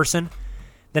Andre Robertson.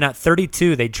 Then at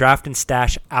 32, they draft and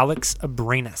stash Alex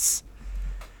Abrines.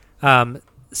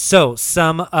 So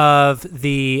some of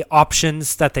the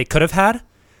options that they could have had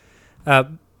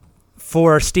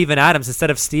for Steven Adams,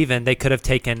 instead of Steven, they could have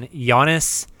taken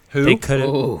Giannis. Who? They could have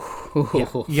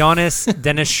Giannis,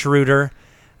 Dennis Schroeder,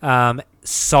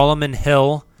 Solomon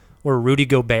Hill, or Rudy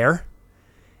Gobert.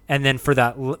 And then for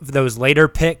those later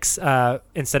picks,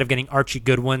 instead of getting Archie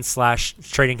Goodwin /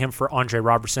 trading him for Andre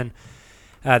Robertson,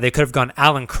 they could have gone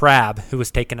Alan Crabb, who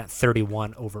was taken at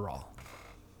 31 overall.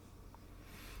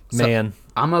 Man. So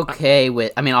I'm okay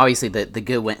with, obviously the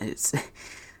good one is,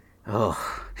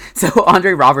 so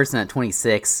Andre Robertson at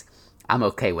 26, I'm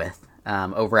okay with,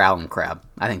 over Alan Crabb.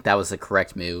 I think that was the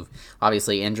correct move.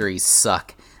 Obviously injuries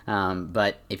suck,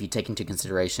 but if you take into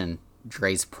consideration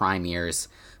Dre's prime years,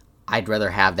 I'd rather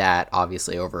have that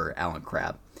obviously over Alan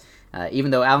Crabb.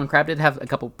 Even though Alan Crabb did have a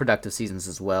couple productive seasons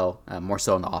as well, more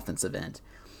so on the offensive end.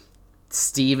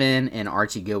 Steven and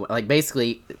Archie Goodwin,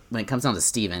 basically when it comes down to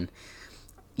Steven,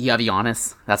 you have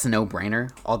Giannis. That's a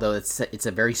no-brainer. Although it's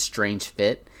a very strange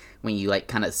fit when you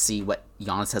kind of see what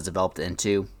Giannis has developed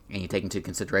into, and you take into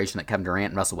consideration that Kevin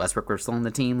Durant and Russell Westbrook were still on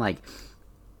the team.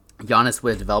 Giannis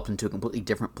would have developed into a completely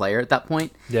different player at that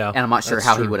point. Yeah, and I'm not sure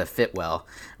how he would have fit well.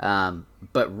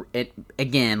 But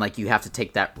again, you have to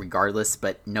take that regardless.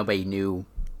 But nobody knew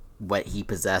what he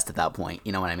possessed at that point.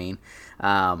 You know what I mean?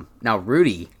 Now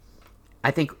Rudy, I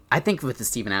think with the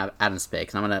Steven Adams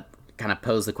pick, and I'm gonna kind of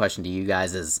pose the question to you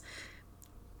guys is,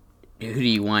 who do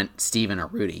you want, Steven or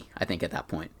Rudy? I think at that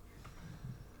point,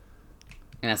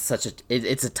 and that's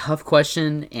it's a tough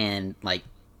question, and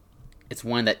it's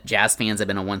one that Jazz fans have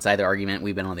been on one side of the argument.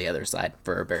 We've been on the other side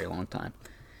for a very long time.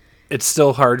 It's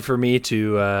still hard for me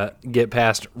to get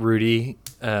past Rudy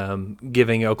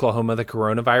giving Oklahoma the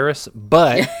coronavirus,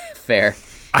 but fair.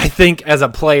 I think as a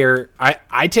player,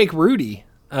 I take Rudy.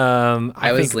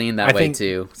 I was leaning that way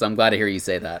too, so I'm glad to hear you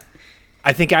say that.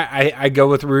 I think I go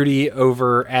with Rudy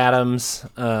over Adams.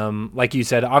 Like you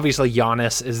said, obviously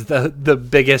Giannis is the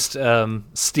biggest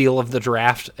steal of the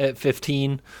draft at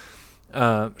 15.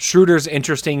 Schroeder's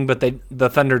interesting, but the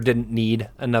Thunder didn't need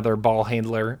another ball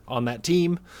handler on that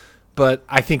team. But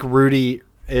I think Rudy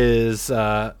is,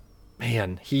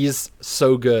 he's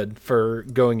so good for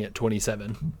going at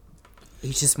 27.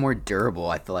 He's just more durable,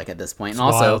 I feel like, at this point. And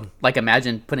also,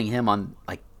 imagine putting him on,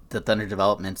 the Thunder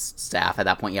development staff. At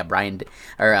that point, you have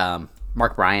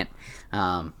Mark Bryant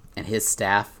and his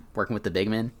staff working with the big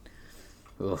men.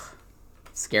 Ugh,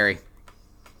 scary.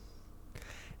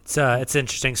 It's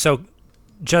interesting. So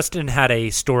Justin had a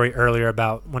story earlier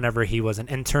about whenever he was an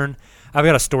intern. I've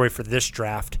got a story for this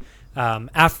draft.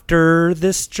 After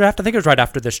this draft, I think it was right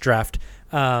after this draft,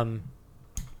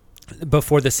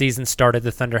 before the season started,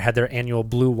 the Thunder had their annual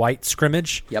blue-white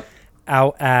scrimmage. Yep.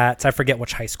 Out at, I forget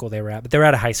which high school they were at, but they were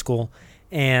at a high school,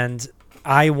 and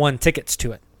I won tickets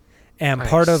to it. And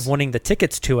part of winning the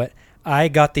tickets to it, I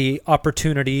got the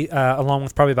opportunity, along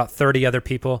with probably about 30 other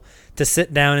people, to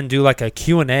sit down and do a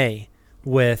Q&A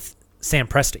with Sam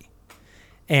Presti.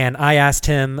 And I asked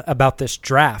him about this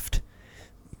draft,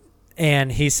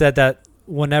 and he said that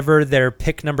whenever their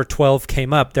pick number 12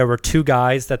 came up, there were two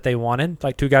guys that they wanted,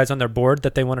 two guys on their board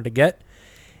that they wanted to get.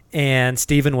 And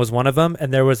Steven was one of them,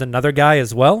 and there was another guy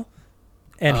as well.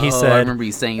 And he said, I remember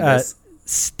you saying this.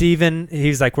 Steven,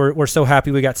 he's like, we're so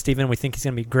happy we got Steven. We think he's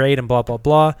going to be great and blah, blah,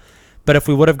 blah. But if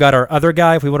we would have got our other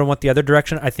guy, if we would have went the other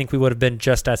direction, I think we would have been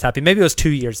just as happy. Maybe it was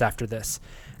 2 years after this.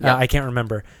 I can't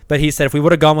remember. But he said if we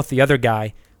would have gone with the other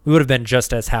guy, we would have been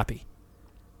just as happy.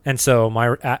 And so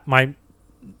my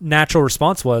natural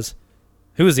response was,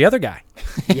 who was the other guy?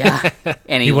 Yeah.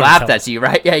 And he wouldn't laughed tell at us. you,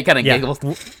 right? Yeah, he kind of Yeah, giggled.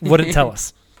 wouldn't tell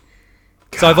us.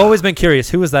 So I've always been curious,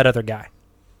 who was that other guy?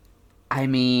 I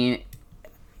mean,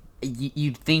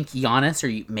 you'd think Giannis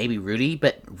or maybe Rudy,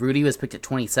 but Rudy was picked at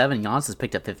 27. Giannis was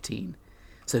picked at 15.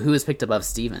 So who was picked above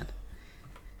Steven?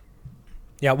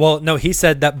 Yeah, well, no, he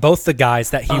said that both the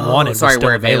guys that he wanted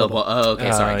were available. Oh,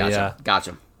 okay, sorry, gotcha. Yeah.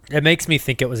 Gotcha. It makes me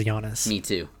think it was Giannis. Me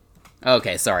too.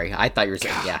 Okay, sorry. I thought you were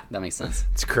saying, yeah, that makes sense.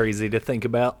 It's crazy to think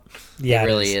about. Yeah, it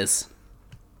really is.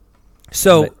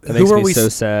 So That makes who are me we? so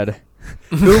sad.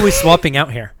 Who are we swapping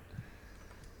out here?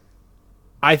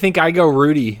 I think I go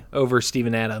Rudy over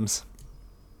Steven Adams.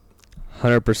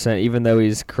 100%. Even though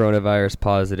he's coronavirus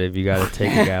positive, you got to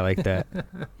take a guy like that.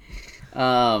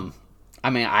 I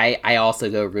mean, I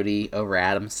also go Rudy over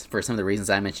Adams for some of the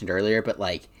reasons I mentioned earlier, but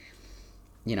like,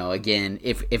 you know, again,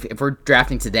 if we're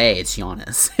drafting today, it's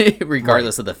Giannis,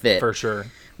 regardless of the fit. For sure.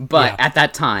 But at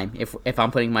that time, if I'm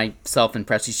putting myself in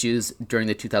Presti's shoes during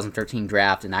the 2013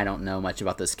 draft, and I don't know much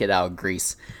about this kid out of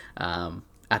Greece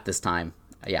at this time,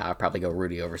 yeah, I'll probably go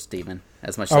Rudy over Steven.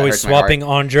 As much as Are that we hurts my heart. swapping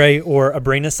Andre or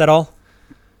Abrinas at all?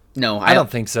 No, I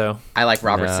don't think so. I like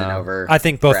Robertson No. over. I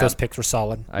think both Brad. those picks were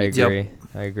solid. I agree.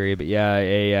 But yeah,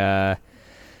 a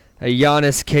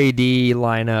Giannis KD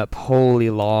lineup, holy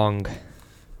long.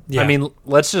 Yeah. I mean,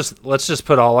 let's just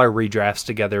put all our redrafts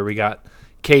together. We got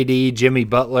KD, Jimmy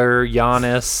Butler,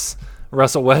 Giannis,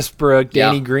 Russell Westbrook,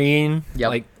 Danny Green. Yep.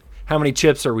 Like, how many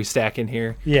chips are we stacking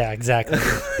here? Yeah, exactly.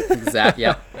 Exactly.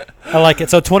 Yep. I like it.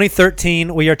 So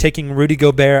 2013, we are taking Rudy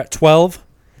Gobert at 12,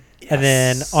 and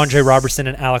then Andre Robertson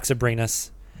and Alex Abrinas.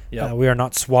 Yep. We are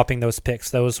not swapping those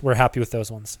picks. We're happy with those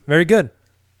ones. Very good.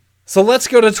 So let's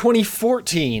go to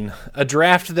 2014, a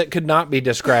draft that could not be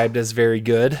described as very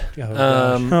good.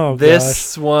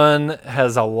 This one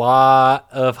has a lot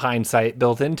of hindsight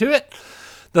built into it.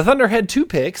 The Thunder had 2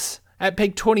 picks. At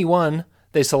pick 21,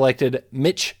 they selected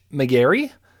Mitch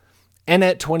McGary, and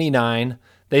at 29,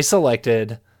 they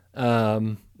selected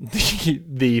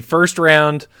the first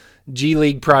round G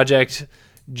League project,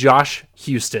 Josh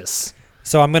Hustis.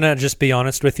 So I'm going to just be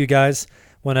honest with you guys.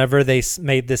 Whenever they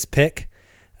made this pick,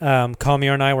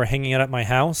 Kamiar and I were hanging out at my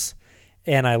house,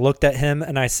 and I looked at him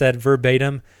and I said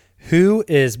verbatim, "Who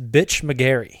is Bitch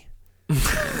McGarry?"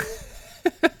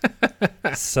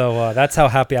 So that's how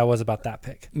happy I was about that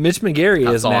pick. Mitch McGary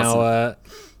That's is now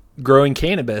growing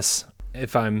cannabis,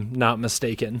 if I'm not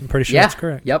mistaken. I'm pretty sure that's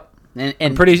correct. Yep. And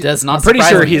I'm pretty sure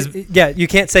sure he's. Yeah, you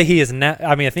can't say he is now.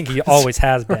 I mean, I think he always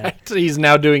has been. Right. He's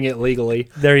now doing it legally.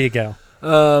 There you go.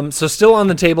 So still on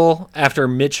the table after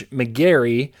Mitch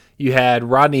McGary, you had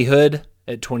Rodney Hood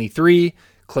at 23,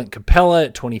 Clint Capella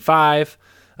at 25,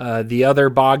 the other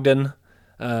Bogdan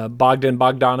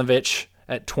Bogdanovich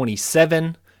at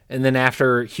 27, and then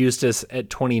after Hustis at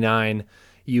 29,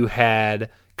 you had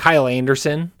Kyle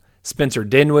Anderson, Spencer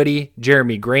Dinwiddie,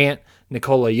 Jeremy Grant,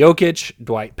 Nikola Jokic,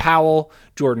 Dwight Powell,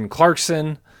 Jordan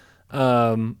Clarkson.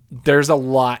 There's a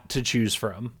lot to choose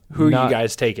from. Who are you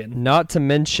guys taking? Not to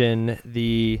mention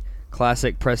the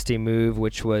classic Presti move,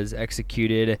 which was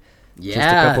executed just a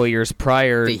couple of years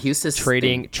prior, the Hustis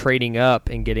trading up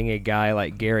and getting a guy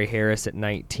like Gary Harris at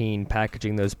 19,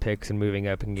 packaging those picks and moving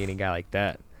up and getting a guy like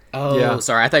that. Oh, Yeah.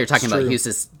 sorry. I thought you were talking It's about true.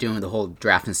 Hustis doing the whole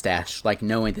draft and stash, like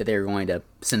knowing that they were going to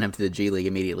send him to the G League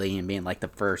immediately and being like the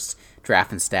first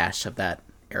draft and stash of that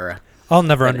era. I'll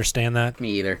never understand that.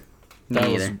 Me either. That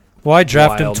Me was- either. Why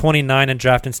draft him Wild. 29 and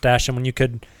draft and stash him when you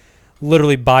could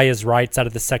literally buy his rights out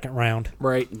of the second round?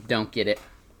 Right. Don't get it.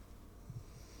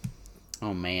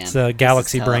 Oh, man. It's a This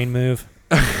galaxy is tough. brain move.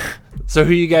 So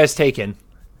who you guys taking?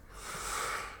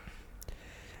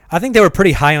 I think they were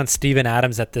pretty high on Steven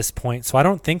Adams at this point, so I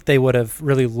don't think they would have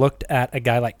really looked at a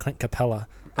guy like Clint Capella.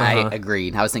 I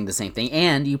agreed. I was thinking the same thing.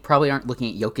 And you probably aren't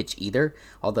looking at Jokic either,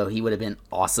 although he would have been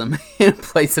awesome in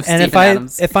place of And Steven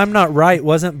Adams. if I'm not right,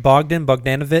 wasn't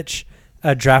Bogdanovich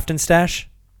a draft and stash?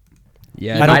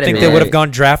 Yeah, I might don't have think been. they would have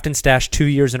gone draft and stash 2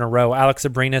 years in a row. Alex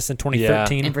Abrinas in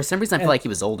 2013. And for some reason, I feel like he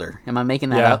was older. Am I making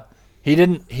that Yeah. up? He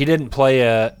didn't play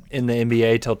in the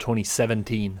NBA till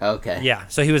 2017. Okay. Yeah,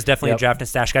 so he was definitely Yep. a draft and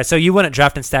stash guy. So you wouldn't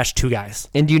draft and stash 2 guys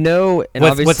and and with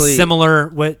obviously similar,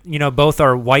 both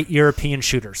are white European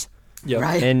shooters. Yep.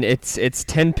 Right. And it's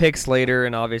 10 picks later,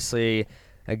 and obviously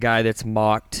a guy that's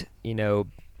mocked,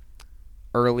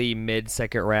 early mid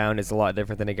second round is a lot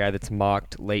different than a guy that's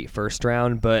mocked late first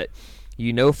round. But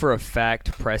for a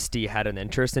fact, Presti had an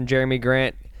interest in Jeremy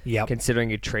Grant. Yep.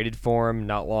 Considering he traded for him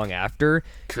not long after.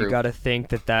 True. You got to think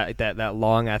that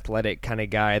long athletic kind of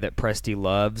guy that Presti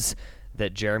loves,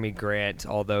 that Jeremy Grant,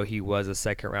 although he was a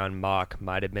second-round mock,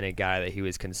 might have been a guy that he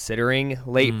was considering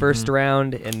late first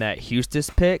round in that Houston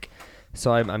pick.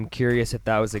 So I'm curious if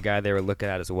that was the guy they were looking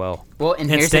at as well. Well,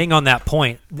 and staying on that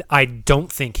point, I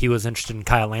don't think he was interested in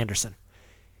Kyle Anderson.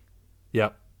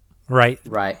 Yep. Right.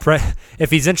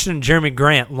 If he's interested in Jeremy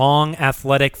Grant, long,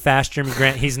 athletic, fast Jeremy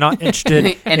Grant, he's not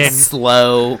interested and in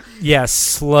slow. Yeah,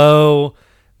 slow,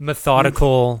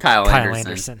 methodical Kyle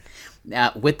Anderson.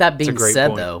 Now, with that being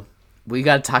said, though, we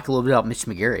got to talk a little bit about Mitch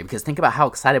McGary, because think about how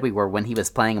excited we were when he was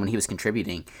playing and when he was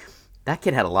contributing. That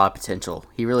kid had a lot of potential.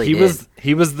 He really did.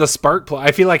 He was the spark play.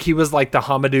 I feel like he was like the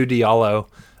Hamidou Diallo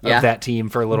of that team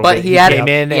for a little bit. He came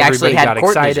in, everybody got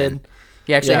excited. Vision.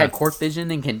 He actually had court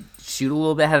vision and can shoot a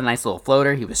little bit, had a nice little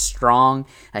floater. He was strong.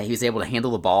 He was able to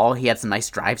handle the ball. He had some nice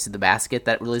drives to the basket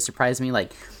that really surprised me.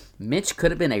 Like, Mitch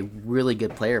could have been a really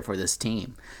good player for this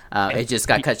team. It just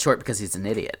got cut short because he's an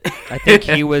idiot. I think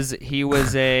he was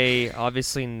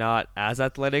obviously not as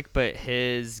athletic, but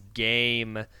his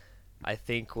game, I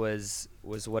think, was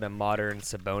what a modern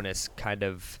Sabonis kind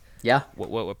of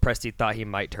what Presti thought he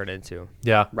might turn into.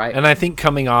 Yeah, right. And I think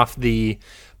coming off the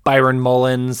Byron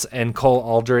Mullins and Cole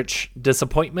Aldrich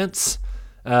disappointments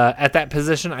at that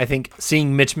position, I think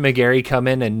seeing Mitch McGary come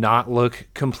in and not look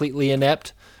completely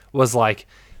inept was like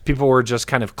people were just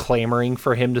kind of clamoring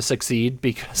for him to succeed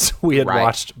because we had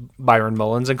watched Byron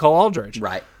Mullins and Cole Aldrich.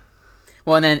 Right.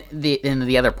 Well, and then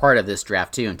the other part of this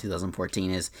draft too in 2014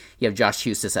 is you have Josh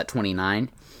Huestis at 29.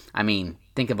 I mean,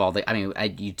 think of all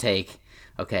you take.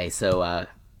 Okay, so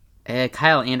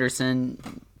Kyle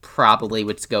Anderson. Probably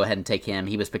would go ahead and take him.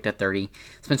 He was picked at 30.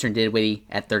 Spencer Dinwiddie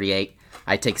at 38.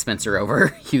 I take Spencer over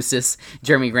Huestis.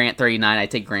 Jeremy Grant, 39. I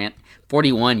take Grant.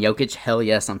 41, Jokic. Hell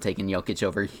yes, I'm taking Jokic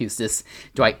over Huestis.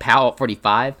 Dwight Powell at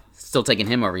 45. Still taking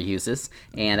him over Huestis.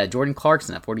 And Jordan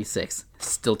Clarkson at 46.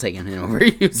 Still taking him over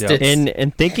Huestis. Yep.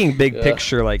 And thinking big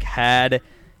picture, like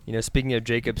speaking of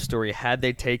Jacob's story, had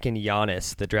they taken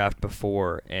Giannis the draft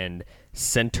before, and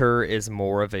center is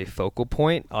more of a focal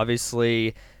point,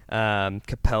 obviously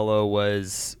Capella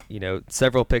was,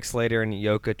 several picks later, and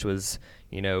Jokic was,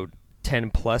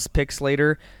 10 plus picks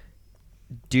later.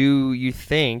 Do you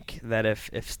think that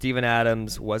if Steven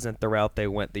Adams wasn't the route they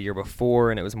went the year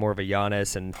before and it was more of a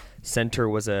Giannis and center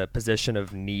was a position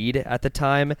of need at the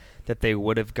time, that they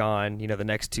would have gone, the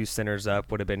next two centers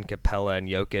up would have been Capella and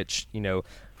Jokic,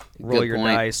 roll your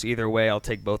dice. Either way, I'll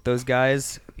take both those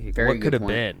guys. What could have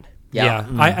been? Yeah.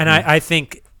 I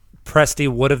think Presti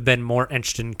would have been more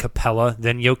interested in Capella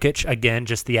than Jokic. Again,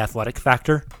 just the athletic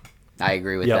factor. I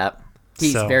agree with that.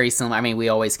 He's very similar. I mean, we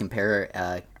always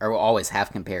compare, or always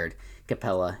have compared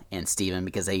Capella and Steven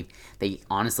because they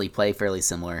honestly play fairly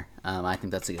similar. I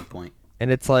think that's a good point.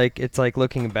 And it's like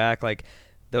looking back, like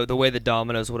the way the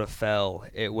dominoes would have fell,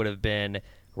 it would have been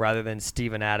rather than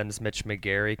Steven Adams, Mitch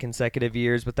McGary consecutive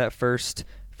years with that first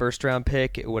round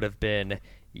pick, it would have been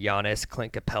Giannis,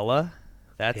 Clint Capella.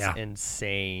 That's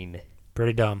insane.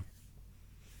 Pretty dumb.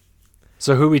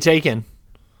 So who we taking?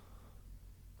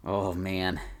 Oh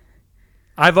man,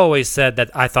 I've always said that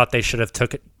I thought they should have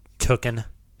taken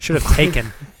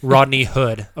Rodney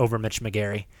Hood over Mitch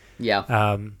McGary.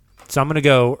 Yeah. So I'm gonna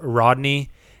go Rodney,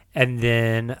 and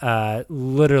then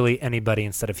literally anybody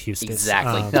instead of Houston.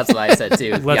 Exactly. That's what I said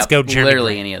too. Let's go Jeremy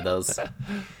literally Grant. Any of those.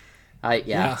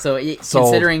 So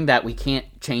considering that we can't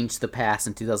change the past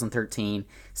in 2013,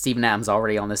 Steven Adams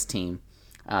already on this team.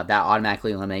 That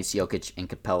automatically eliminates Jokic and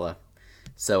Capella.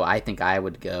 So I think I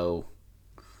would go.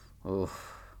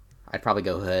 I'd probably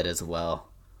go Hood as well,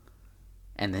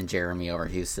 and then Jeremy over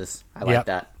Huestis. I like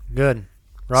that. Good.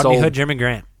 Rodney Hood, Jeremy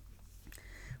Grant.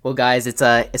 Well, guys,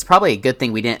 it's probably a good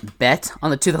thing we didn't bet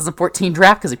on the 2014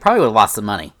 draft because we probably would have lost some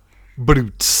money.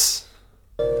 Brutes.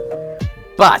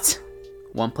 But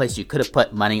one place you could have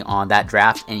put money on that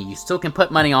draft, and you still can put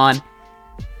money on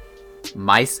hold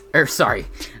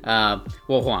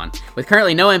on. With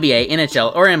currently no NBA,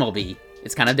 NHL, or MLB,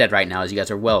 it's kind of dead right now, as you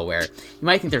guys are well aware. You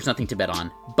might think there's nothing to bet on,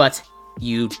 but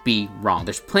you'd be wrong.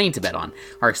 There's plenty to bet on.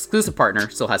 Our exclusive partner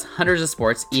still has hundreds of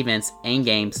sports, events, and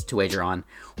games to wager on,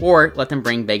 or let them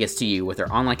bring Vegas to you with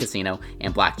their online casino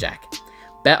and blackjack.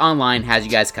 BetOnline has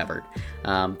you guys covered.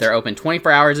 They're open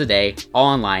 24 hours a day, all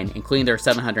online, including their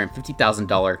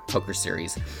 $750,000 poker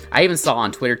series. I even saw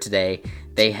on Twitter today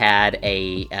they had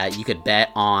you could bet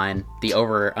on the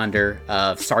over/under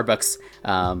of Starbucks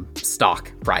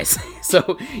stock price.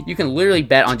 So you can literally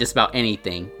bet on just about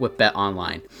anything with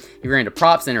BetOnline. If you're into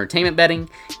props and entertainment betting,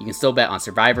 you can still bet on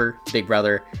Survivor, Big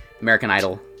Brother, American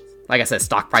Idol, like I said,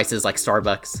 stock prices like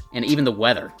Starbucks, and even the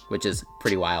weather, which is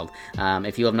pretty wild.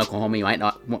 If you live in Oklahoma, you might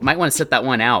want to sit that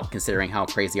one out, considering how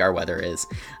crazy our weather is.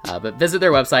 But visit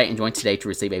their website and join today to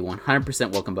receive a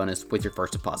 100% welcome bonus with your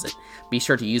first deposit. Be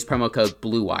sure to use promo code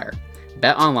BLUEWIRE.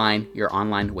 Bet Online, your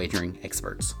online wagering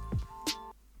experts.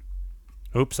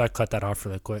 Oops, I cut that off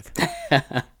really quick.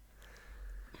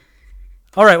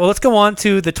 All right, well, let's go on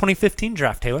to the 2015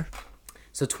 draft, Taylor.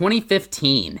 So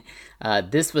 2015,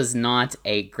 this was not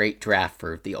a great draft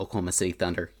for the Oklahoma City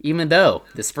Thunder, even though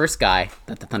this first guy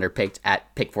that the Thunder picked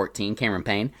at pick 14, Cameron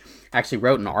Payne, actually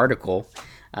wrote an article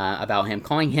about him,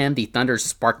 calling him the Thunder's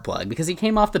spark plug, because he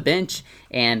came off the bench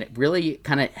and really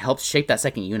kind of helped shape that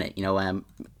second unit,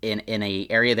 in a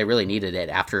area they really needed it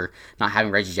after not having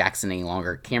Reggie Jackson any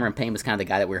longer. Cameron Payne was kind of the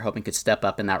guy that we were hoping could step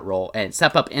up in that role and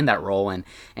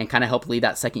kind of help lead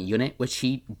that second unit, which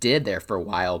he did there for a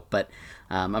while. But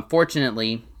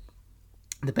unfortunately,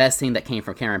 the best thing that came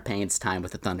from Cameron Payne's time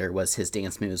with the Thunder was his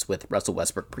dance moves with Russell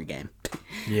Westbrook pregame.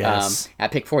 Yes.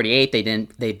 At pick 48,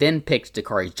 they then picked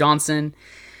Dakari Johnson,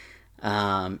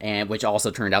 and which also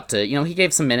turned out to, he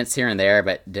gave some minutes here and there,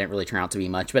 but didn't really turn out to be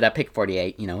much. But at pick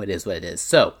 48, it is what it is.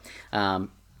 So,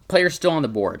 players still on the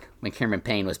board when Cameron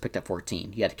Payne was picked at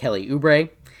 14. You had Kelly Oubre,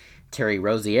 Terry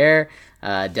Rozier,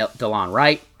 DeLon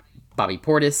Wright, Bobby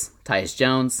Portis, Tyus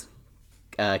Jones,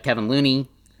 Kevin Looney,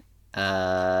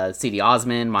 C.D.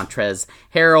 Osman, Montrezl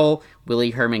Harrell,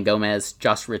 Willie Herman Gomez,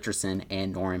 Josh Richardson,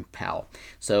 and Norman Powell.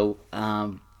 So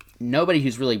nobody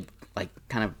who's really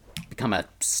kind of become a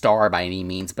star by any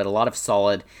means, but a lot of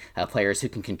solid players who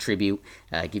can contribute,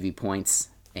 give you points,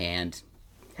 and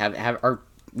are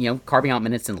carving out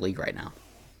minutes in the league right now.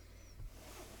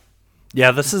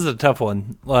 Yeah, this is a tough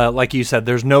one. Like you said,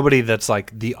 there's nobody that's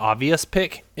like the obvious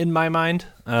pick in my mind.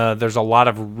 There's a lot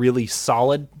of really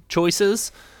solid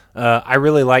choices. I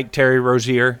really like Terry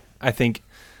Rozier. I think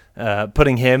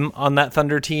putting him on that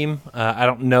Thunder team, I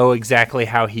don't know exactly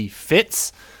how he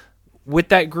fits with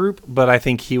that group, but I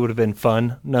think he would have been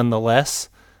fun nonetheless.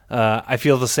 I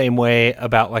feel the same way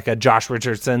about like a Josh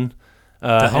Richardson.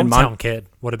 The hometown kid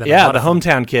would have been the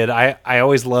hometown kid. I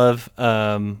always love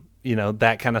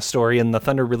that kind of story, and the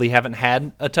Thunder really haven't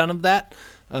had a ton of that.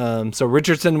 So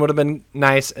Richardson would have been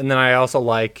nice, and then I also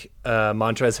like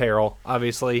Montrezl Harrell,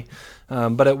 obviously,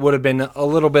 but it would have been a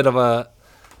little bit of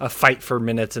a fight for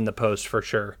minutes in the post for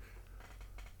sure.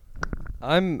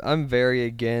 I'm very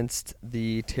against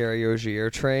the Terry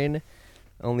Rozier train,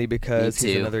 only because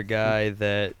he's another guy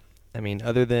that,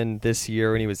 other than this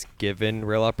year when he was given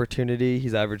real opportunity,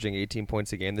 he's averaging 18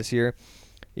 points a game this year.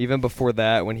 Even before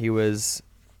that, when he was,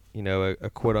 a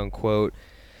quote-unquote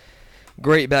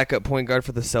great backup point guard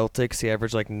for the Celtics, he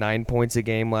averaged 9 points a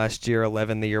game last year,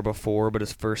 11 the year before, but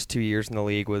his first 2 years in the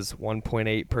league was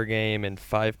 1.8 per game and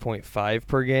 5.5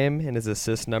 per game. And his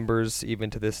assist numbers,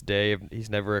 even to this day, he's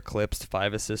never eclipsed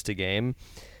 5 assists a game.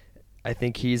 I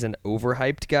think he's an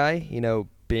overhyped guy.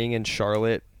 Being in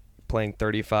Charlotte, playing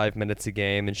 35 minutes a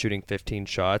game and shooting 15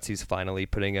 shots, he's finally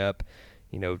putting up,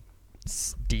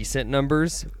 decent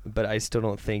numbers, but I still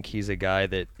don't think he's a guy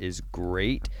that is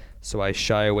great, so I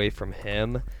shy away from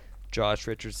him. Josh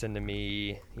Richardson, to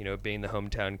me, being the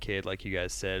hometown kid, like you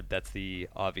guys said, that's the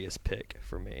obvious pick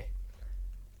for me.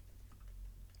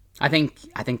 I think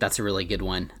that's a really good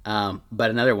one. But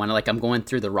another one, I'm going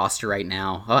through the roster right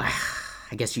now.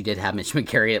 I guess you did have Mitch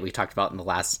McGary that we talked about in the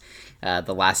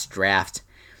last draft.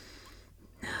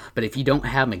 But if you don't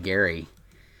have McGary,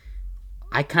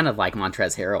 I kind of like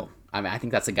Montrezl Harrell. I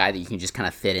think that's a guy that you can just kind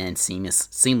of fit in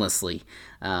seamlessly,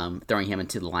 throwing him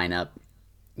into the lineup.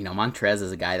 Montrez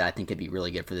is a guy that I think could be really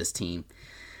good for this team,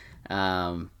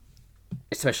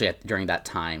 especially during that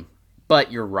time.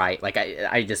 But you're right.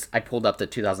 I pulled up the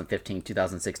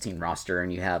 2015-2016 roster,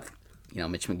 and you have,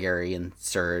 Mitch McGary and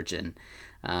Serge, and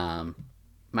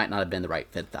might not have been the right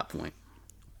fit at that point.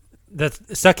 The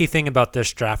sucky thing about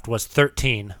this draft was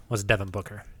 13 was Devin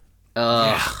Booker.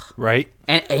 Yeah, right.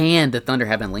 And the Thunder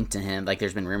have been linked to him.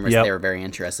 There's been rumors that they were very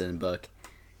interested in Book.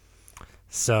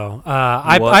 So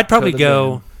I'd probably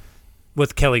go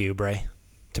with Kelly Oubre,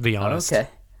 to be honest. Okay.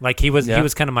 He was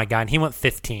kind of my guy, and he went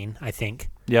 15, I think.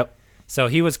 Yep. So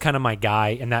he was kind of my guy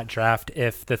in that draft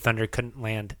if the Thunder couldn't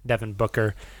land Devin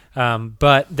Booker.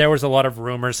 But there was a lot of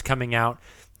rumors coming out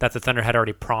that the Thunder had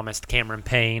already promised Cameron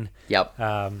Payne. Yep.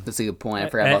 That's a good point. I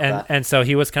forgot about that. And so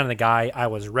he was kind of the guy I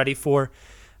was ready for.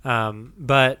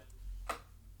 But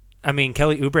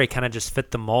Kelly Oubre kind of just fit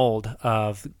the mold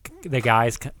of the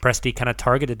guys Presti kind of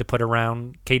targeted to put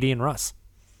around KD and Russ.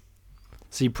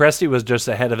 See, Presti was just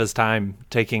ahead of his time,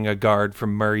 taking a guard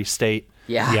from Murray State.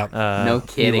 Yeah, yep. No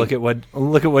kidding.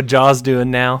 Look at what Jaw's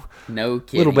doing now. No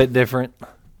kidding. A little bit different.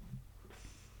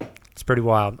 It's pretty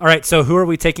wild. All right, so who are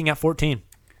we taking at 14?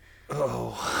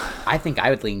 I think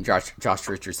I would lean Josh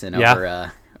Richardson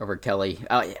over Kelly.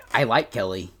 I like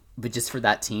Kelly, but just for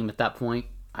that team at that point,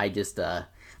 I feel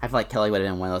like Kelly would have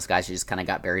been one of those guys who just kind of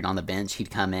got buried on the bench.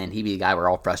 He'd come in, he'd be the guy we're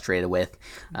all frustrated with.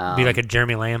 Be like a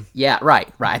Jeremy Lamb. Yeah, right.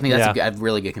 I think that's a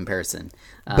really good comparison.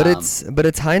 But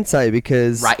it's hindsight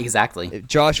because right, exactly.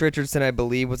 Josh Richardson, I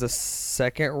believe, was a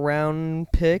second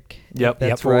round pick. Yep,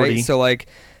 that's 40. right. So like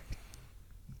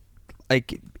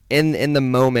in the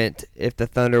moment, if the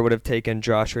Thunder would have taken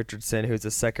Josh Richardson, who's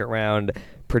a second round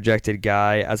projected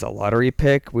guy, as a lottery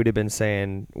pick, we'd have been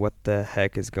saying, "What the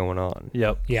heck is going on?"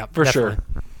 Yep, for definitely.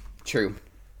 sure.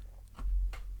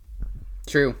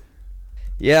 True.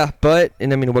 Yeah, but I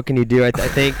mean, what can you do? I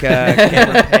think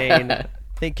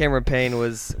Cameron Payne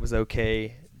was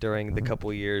okay during the couple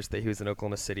of years that he was in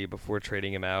Oklahoma City before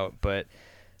trading him out. But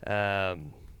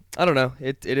I don't know.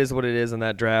 It is what it is in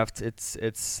that draft.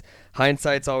 It's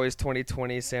hindsight's always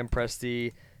 20/20. Sam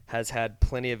Presti has had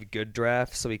plenty of good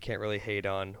drafts, so we can't really hate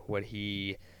on what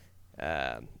he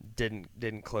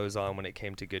didn't close on when it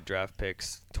came to good draft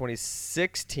picks.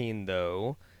 2016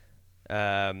 though.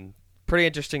 Pretty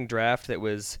interesting draft. That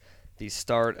was the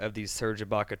start of the Serge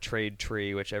Ibaka trade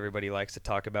tree, which everybody likes to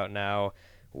talk about now,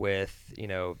 with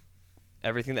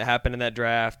everything that happened in that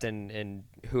draft and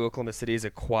who Oklahoma City's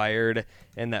acquired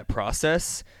in that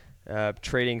process,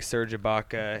 trading Serge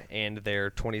Ibaka and their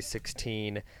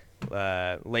 2016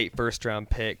 late first round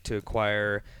pick to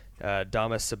acquire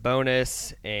Domas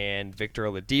Sabonis and Victor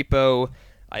Oladipo.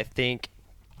 I think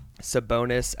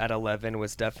Sabonis at 11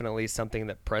 was definitely something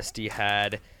that Presti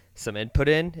had some input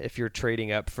in. If you're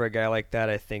trading up for a guy like that,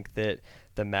 I think that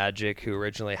the Magic, who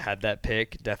originally had that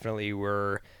pick, definitely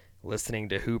were listening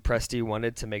to who Presti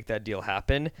wanted to make that deal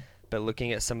happen. But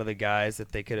looking at some of the guys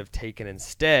that they could have taken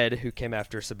instead, who came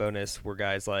after Sabonis, were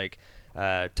guys like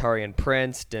Taurean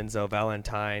Prince, Denzel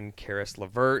Valentine, Karis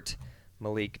LeVert,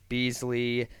 Malik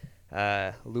Beasley,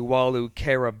 Luwalu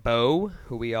Carabao,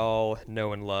 who we all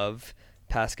know and love,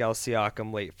 Pascal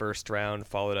Siakam, late first round,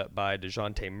 followed up by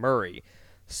DeJounte Murray.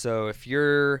 So if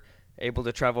you're able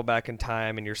to travel back in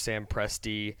time and you're Sam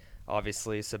Presti,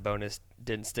 obviously Sabonis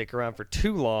didn't stick around for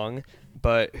too long,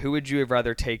 but who would you have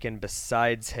rather taken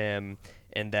besides him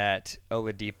in that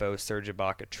Oladipo Serge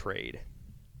Ibaka trade?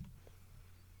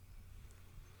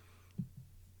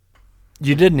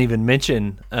 You didn't even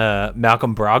mention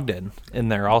Malcolm Brogdon in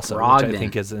there also, which I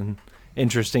think is an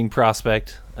interesting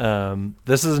prospect.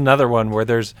 This is another one where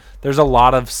there's a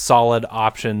lot of solid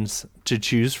options to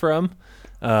choose from.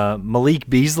 Malik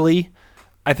Beasley,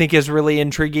 I think, is really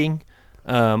intriguing.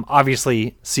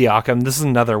 Obviously, Siakam, this is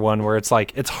another one where it's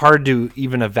hard to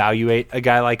even evaluate a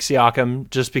guy like Siakam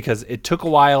just because it took a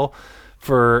while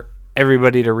for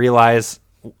everybody to realize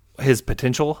his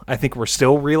potential. I think we're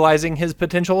still realizing his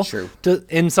potential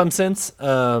in some sense.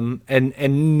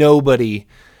 And nobody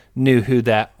knew who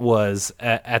that was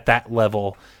at that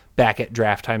level back at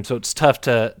draft time. So it's tough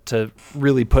to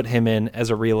really put him in as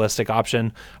a realistic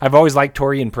option. I've always liked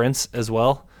Taurean Prince as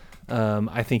well.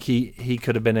 I think he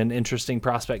could have been an interesting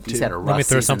prospect too. Let me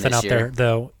throw something out there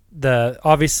though.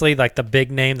 Obviously like the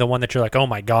big name, the one that you're like, oh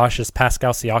my gosh, is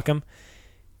Pascal Siakam.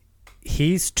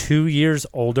 He's 2 years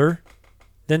older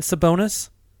than Sabonis.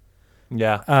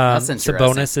 Yeah. That's interesting.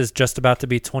 Sabonis is just about to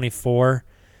be 24.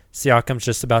 Siakam's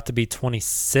just about to be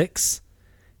 26.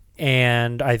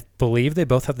 And I believe they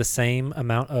both have the same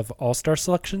amount of All-Star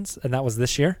selections, and that was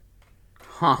this year.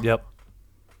 Huh. Yep.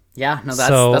 Yeah, no,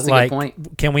 that's a good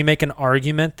point. Can we make an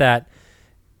argument that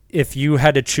if you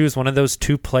had to choose one of those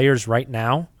two players right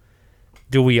now,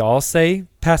 do we all say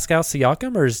Pascal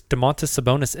Siakam, or is Domantas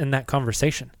Sabonis in that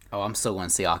conversation? Oh, I'm still going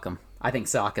Siakam. I think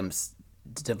Siakam's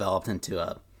developed into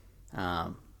a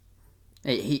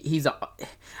he's I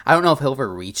don't know if he'll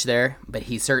ever reach there, but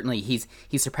he's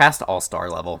surpassed All-Star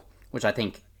level, which I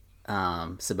think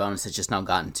Sabonis has just now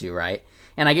gotten to, right?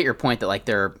 And I get your point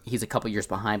that he's a couple years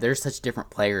behind. There's such different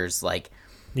players.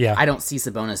 I don't see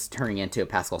Sabonis turning into a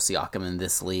Pascal Siakam in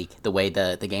this league the way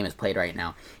the game is played right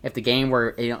now. If the game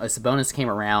were, if Sabonis came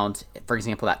around, for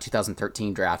example, that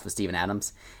 2013 draft with Steven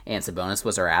Adams, and Sabonis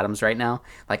was our Adams right now,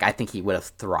 I think he would have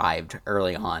thrived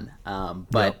early on.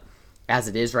 But as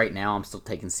it is right now, I'm still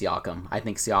taking Siakam. I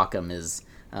think Siakam is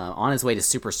on his way to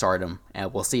superstardom,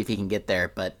 and we'll see if he can get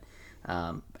there. But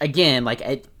again,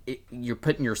 you're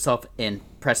putting yourself in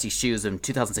Presti's shoes in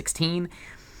 2016.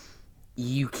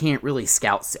 You can't really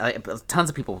scout. Tons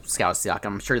of people scout Siakam.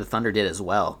 I'm sure the Thunder did as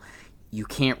well. You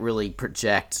can't really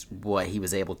project what he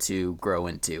was able to grow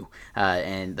into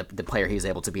and the player he was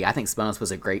able to be. I think Sabonis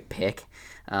was a great pick.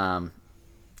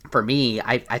 For me,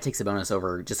 I take Sabonis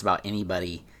over just about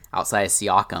anybody outside of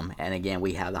Siakam. And again,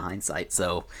 we have the hindsight,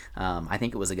 so I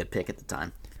think it was a good pick at the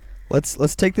time.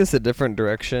 Let's take this a different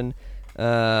direction.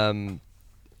 So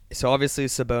obviously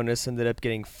Sabonis ended up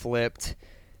getting flipped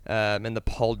in the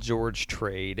Paul George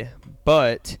trade,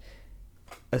 but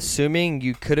assuming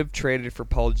you could have traded for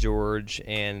Paul George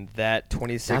and that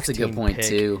 2016 That's a good point pick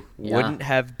too. Yeah. wouldn't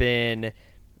have been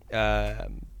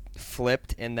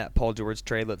flipped in that Paul George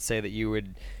trade, let's say that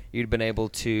you'd been able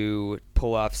to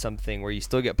pull off something where you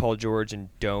still get Paul George and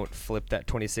don't flip that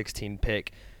 2016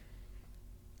 pick.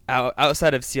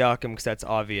 Outside of Siakam, because that's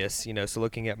obvious, so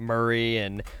looking at Murray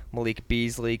and Malik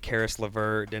Beasley, Karis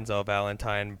LeVert, Denzel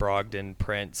Valentine, Brogdon,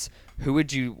 Prince, who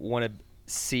would you want to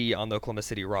see on the Oklahoma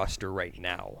City roster right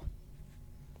now?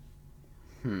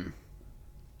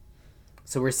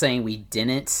 So we're saying we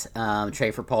didn't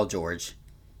trade for Paul George.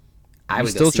 I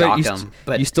would still go Siakam,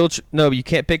 but you still no, you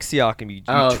can't pick Siakam. You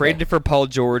okay. traded for Paul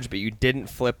George, but you didn't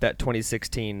flip that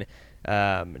 2016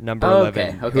 number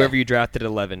 11. Okay. Whoever you drafted at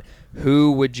 11,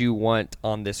 who would you want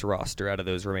on this roster out of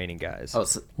those remaining guys? Oh,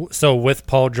 So with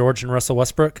Paul George and Russell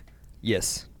Westbrook?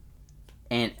 Yes.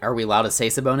 and are we allowed to say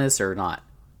Sabonis or not?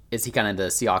 Is he kind of the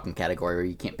Siakam category where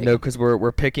you can't pick No, him? because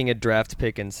we're picking a draft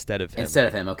pick instead of him. Instead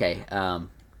of him, okay.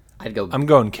 I'd go. I'm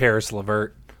going Karis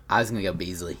LeVert. I was gonna go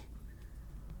Beasley.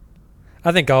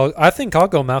 I think I'll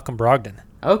go Malcolm Brogdon.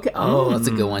 Okay. Oh, that's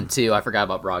a good one too. I forgot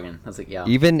about Brogdon. I was like, yeah.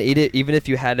 Even if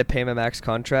you had to pay him a max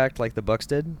contract like the Bucks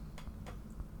did.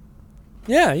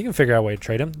 Yeah, you can figure out a way to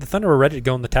trade him. The Thunder were ready to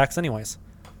go in the tax anyways.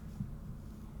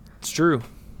 It's true.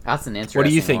 That's an interesting What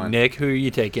do you think, one. Nick? Who are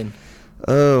you taking?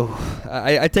 Oh,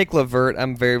 I take LeVert.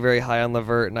 I'm very, very high on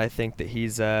LeVert, and I think that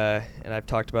he's and I've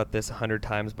talked about this 100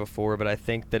 times before, but I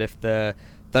think that if the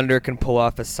Thunder can pull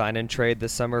off a sign-and trade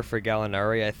this summer for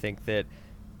Gallinari, I think that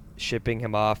shipping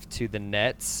him off to the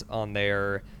Nets on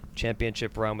their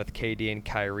championship run with KD and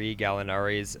Kyrie,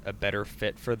 Gallinari is a better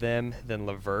fit for them than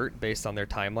LeVert based on their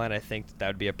timeline. I think that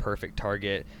would be a perfect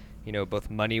target, both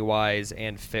money-wise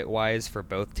and fit-wise for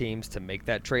both teams to make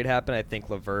that trade happen. I think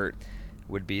LeVert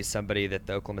would be somebody that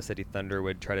the Oklahoma City Thunder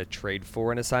would try to trade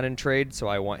for in a sign and trade, so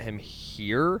I want him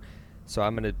here. So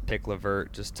I'm going to pick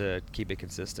LeVert just to keep it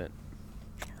consistent.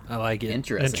 I like it.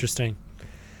 Interesting.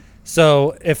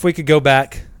 So if we could go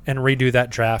back and redo that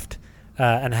draft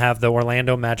and have the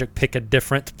Orlando Magic pick a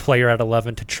different player at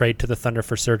 11 to trade to the Thunder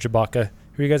for Serge Ibaka,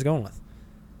 who are you guys going with?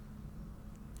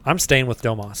 I'm staying with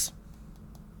Domas.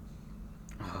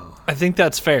 I think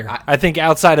that's fair. I think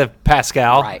outside of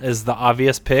Pascal Right. is the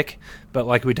obvious pick, but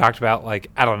like we talked about,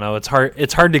 I don't know, it's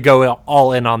hard to go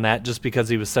all in on that just because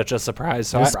he was such a surprise.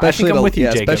 So I think I'm with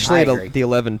you, Jacob. Especially I agree. at the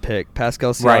 11 pick.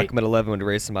 Pascal Siakam Right. at 11 would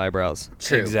raise some eyebrows.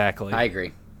 True. Exactly. I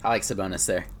agree. I like Sabonis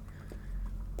there.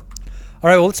 All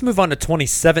right, well, let's move on to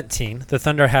 2017. The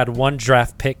Thunder had one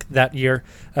draft pick that year.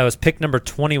 It was pick number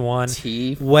 21.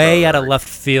 Way out of left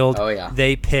field. Oh, yeah.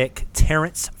 They pick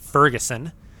Terrence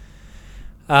Ferguson.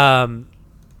 None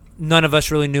of us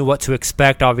really knew what to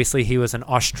expect. Obviously, he was an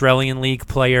Australian League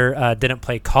player, didn't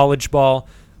play college ball.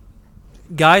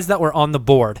 Guys that were on the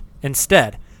board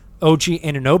instead, OG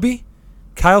Anunoby,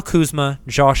 Kyle Kuzma,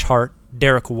 Josh Hart,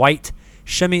 Derek White,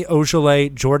 Shemi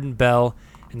Ojale, Jordan Bell,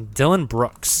 and Dylan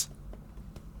Brooks.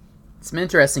 Some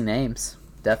interesting names,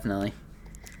 definitely.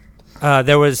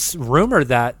 There was rumor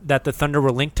that the Thunder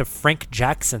were linked to Frank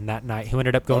Jackson that night, who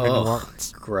ended up going to New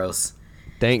Orleans. Gross.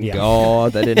 Thank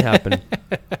God that didn't happen.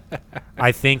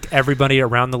 I think everybody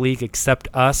around the league except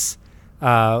us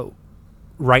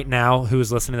right now who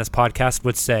is listening to this podcast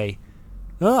would say,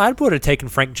 oh, I would have taken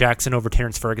Frank Jackson over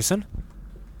Terrence Ferguson.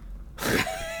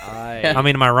 I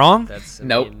mean, am I wrong?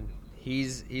 Nope.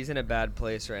 He's in a bad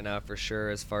place right now for sure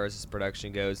as far as his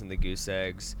production goes and the goose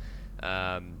eggs.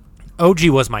 OG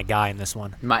was my guy in this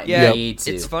one. Me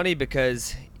too. It's funny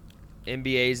because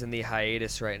NBA's in the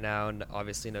hiatus right now, and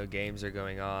obviously no games are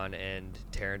going on, and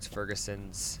Terrence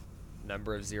Ferguson's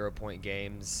number of 0-point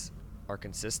games are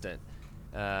consistent.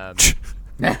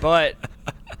 But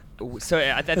so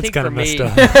I think for me,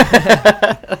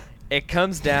 it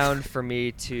comes down for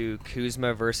me to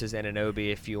Kuzma versus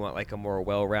Anunoby if you want like a more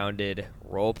well-rounded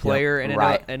role player in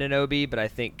Anunoby. But I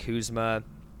think Kuzma,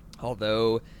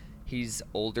 although he's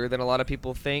older than a lot of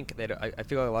people think, I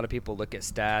feel like a lot of people look at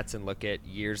stats and look at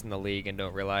years in the league and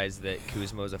don't realize that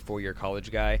Kuzma is a 4-year college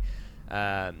guy.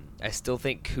 I still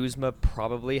think Kuzma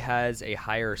probably has a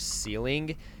higher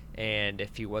ceiling, and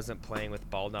if he wasn't playing with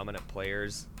ball-dominant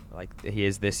players like he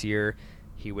is this year,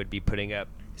 he would be putting up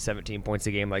 17 points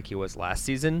a game like he was last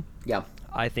season. Yeah.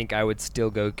 I think I would still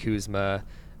go Kuzma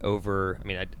over,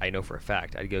 I know for a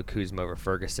fact I'd go Kuzma over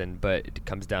Ferguson, but it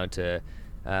comes down to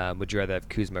would you rather have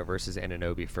Kuzma versus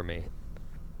Anunoby for me?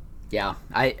 Yeah,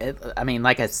 I mean,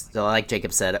 like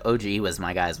Jacob said, OG was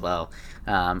my guy as well.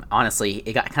 Honestly,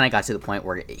 it kind of got to the point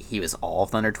where he was all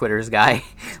Thunder Twitter's guy.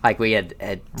 Like we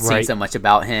had seen so much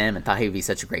about him and thought he would be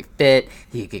such a great fit.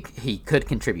 He could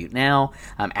contribute now.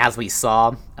 As we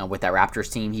saw with that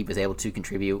Raptors team, he was able to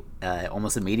contribute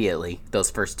almost immediately those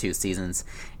first 2 seasons.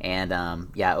 And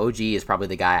OG is probably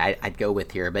the guy I'd go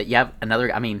with here. But you have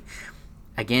another. I mean,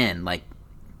 again, like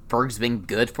Ferg's been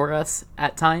good for us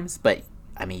at times, but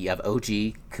I mean, you have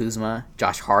OG, Kuzma,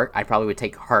 Josh Hart. I probably would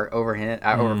take Hart over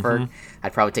Ferg.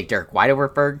 I'd probably take Derek White over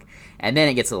Ferg. And then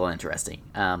it gets a little interesting.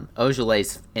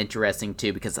 Ojulay's interesting,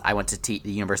 too, because I went to the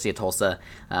University of Tulsa.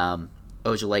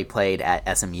 Ojulay played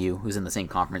at SMU, who's in the same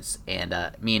conference. And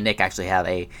me and Nick actually have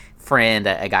a friend,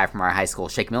 a guy from our high school,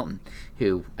 Shake Milton,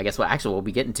 who I guess we'll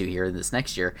be getting to here this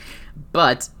next year.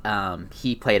 But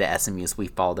he played at SMU, so we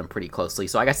followed him pretty closely.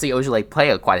 So I got to see Ojulay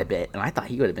play quite a bit. And I thought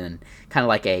he would have been kind of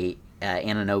like a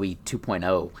Anunoby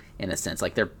 2.0 in a sense.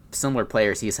 Like they're similar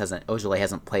players. Ojulay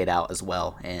hasn't played out as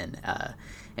well in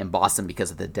Boston because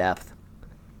of the depth.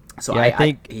 So I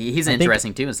think he's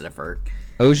interesting too instead of Ferg.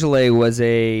 Ojulay was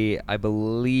I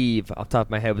believe off the top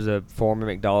of my head, was a former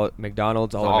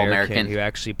McDonald's All-American who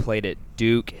actually played at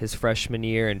Duke his freshman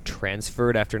year and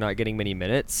transferred after not getting many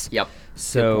minutes. Yep.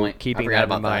 So keeping that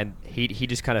in mind, he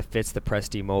just kind of fits the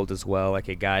Presti mold as well, like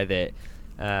a guy that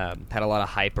had a lot of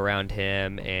hype around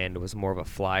him and was more of a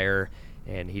flyer,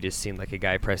 and he just seemed like a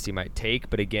guy Presti might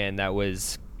take. But again, that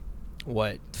was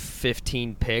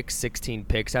 16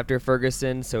 picks after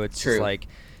Ferguson, so it's True. Just like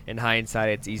in hindsight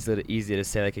it's easy to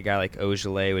say like a guy like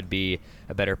Ojulay would be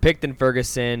a better pick than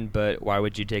Ferguson, but why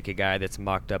would you take a guy that's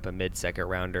mocked up a mid-second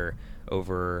rounder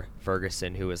over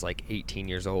Ferguson, who was like 18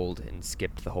 years old and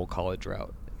skipped the whole college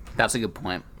route? That's a good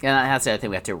point. And that's the other thing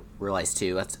we have to realize,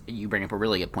 too. You bring up a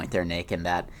really good point there, Nick, in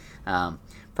that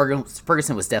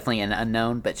Ferguson was definitely an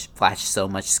unknown, but flashed so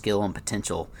much skill and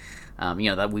potential.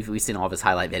 That we've seen all of his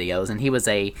highlight videos. And he was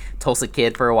a Tulsa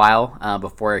kid for a while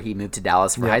before he moved to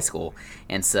Dallas for high school.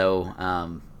 And so,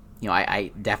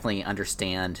 I definitely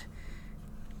understand,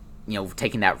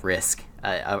 taking that risk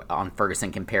on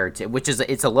Ferguson compared to,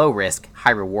 it's a low risk,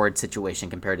 high reward situation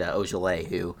compared to Ojulay,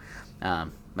 who,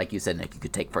 like you said, Nick, you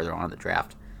could take further on in the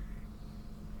draft.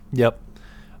 Yep.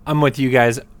 I'm with you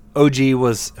guys. OG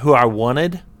was who I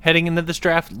wanted heading into this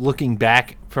draft. Looking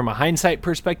back from a hindsight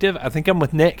perspective, I think I'm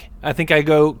with Nick. I think I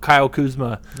go Kyle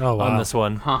Kuzma on this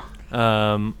one. Huh.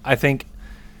 I think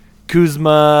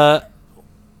Kuzma,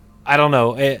 I don't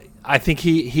know. I think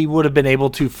he would have been able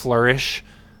to flourish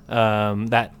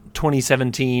that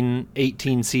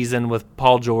 2017-18 season with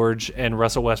Paul George and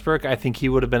Russell Westbrook. I think he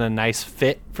would have been a nice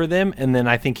fit for them, and then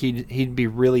I think he'd be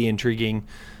really intriguing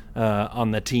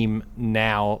on the team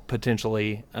now,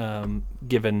 potentially,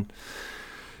 given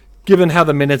how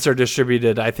the minutes are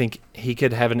distributed. I think he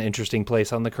could have an interesting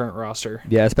place on the current roster.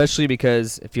 Yeah, especially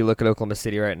because if you look at Oklahoma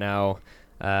City right now,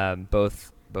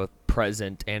 both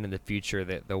present and in the future,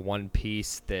 the one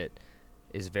piece that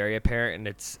is very apparent, and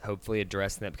it's hopefully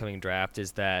addressed in the upcoming draft,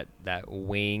 is that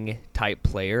wing type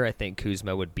player. I think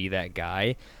Kuzma would be that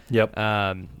guy. Yep.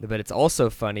 But it's also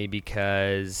funny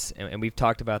because, and we've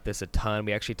talked about this a ton.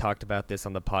 We actually talked about this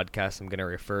on the podcast I'm going to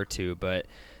refer to, but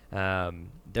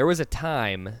there was a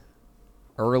time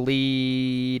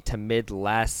early to mid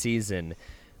last season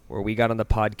where we got on the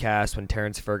podcast when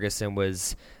Terrence Ferguson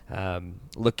was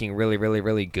looking really, really,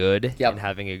 really good and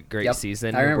having a great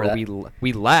season. I remember where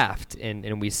we laughed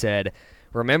and we said,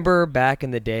 remember back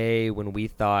in the day when we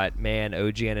thought, man,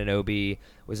 OG Anunoby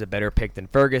was a better pick than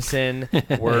Ferguson.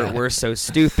 We're so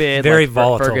stupid. Very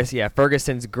volatile.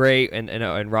 Ferguson's great,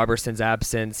 and Robertson's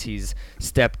absence, he's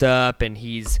stepped up, and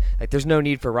he's like, there's no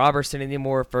need for Robertson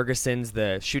anymore. Ferguson's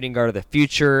the shooting guard of the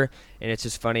future, and it's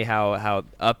just funny how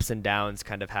ups and downs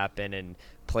kind of happen, and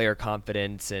player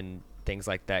confidence and things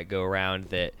like that go around.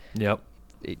 That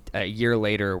a year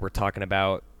later we're talking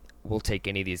about, we'll take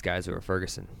any of these guys over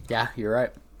Ferguson. Yeah, you're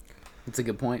right. That's a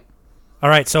good point. All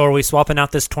right, so are we swapping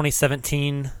out this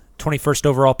 2017 21st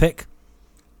overall pick?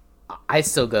 I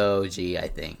still go OG, I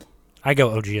think. I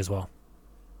go OG as well.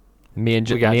 Me and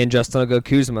Justin will go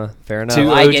Kuzma. Fair enough.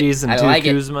 Two OGs and two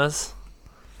Kuzmas.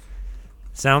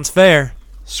 Sounds fair.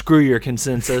 Screw your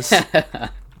consensus.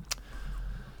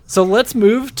 So let's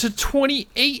move to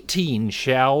 2018,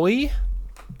 shall we?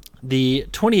 The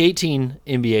 2018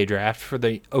 NBA draft for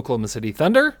the Oklahoma City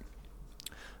Thunder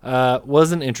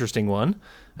was an interesting one.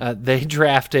 They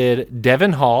drafted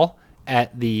Devin Hall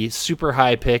at the super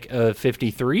high pick of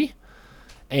 53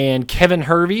 and Kevin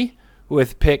Hervey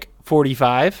with pick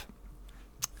 45.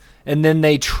 And then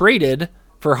they traded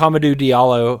for Hamidou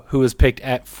Diallo, who was picked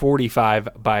at 45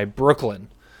 by Brooklyn.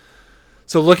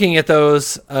 So looking at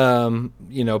those,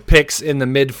 picks in the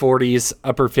mid 40s,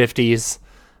 upper 50s,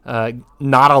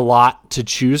 not a lot to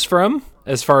choose from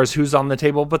as far as who's on the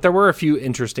table, but there were a few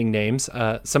interesting names.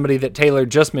 Somebody that Taylor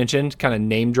just mentioned, kind of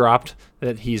name dropped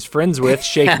that he's friends with,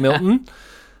 Shake Milton.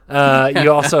 You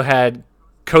also had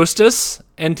Kostas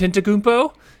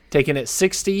Antetokounmpo taken at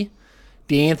 60,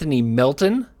 DeAnthony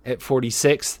Melton at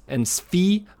 46, and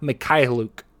Svi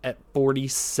Mikhailuk at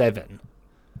 47.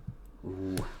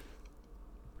 Ooh.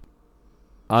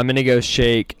 I'm going to go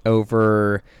Shake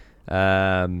over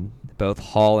both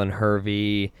Hall and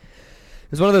Hervey. It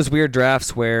was one of those weird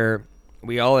drafts where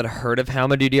we all had heard of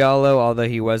Hamidou Diallo, although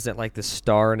he wasn't like the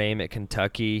star name at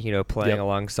Kentucky, playing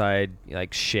alongside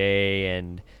like Shea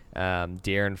and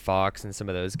De'Aaron Fox and some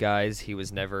of those guys. He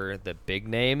was never the big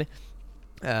name.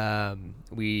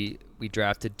 We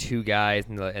drafted two guys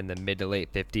in the mid to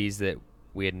late 50s that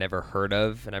we had never heard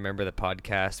of, and I remember the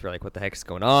podcast, we're like, what the heck's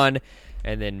going on?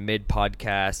 And then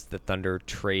mid-podcast, the Thunder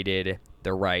traded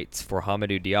the rights for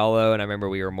Hamidou Diallo, and I remember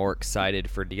we were more excited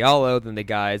for Diallo than the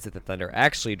guys that the Thunder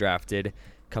actually drafted.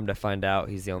 Come to find out,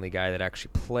 he's the only guy that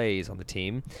actually plays on the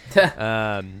team. But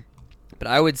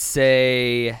I would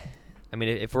say,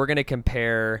 if we're going to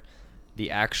compare the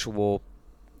actual,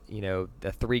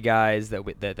 the three guys that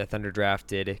the Thunder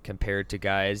drafted compared to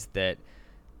guys that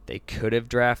they could have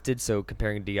drafted, so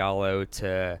comparing Diallo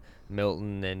to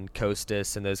Milton and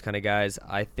Kostas and those kind of guys,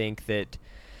 I think that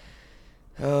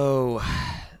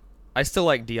I still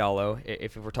like Diallo.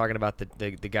 If we're talking about the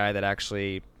guy that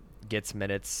actually gets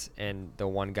minutes and the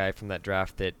one guy from that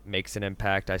draft that makes an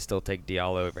impact, I still take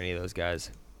Diallo over any of those guys.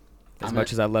 As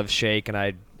much as I love Shake, and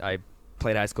I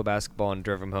played high school basketball and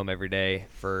drove him home every day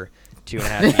for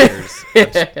 2.5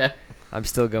 years, I'm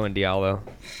still going Diallo.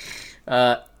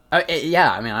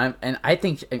 I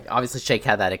think obviously Shake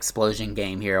had that explosion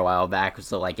game here a while back,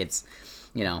 so like it's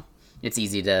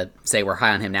easy to say we're high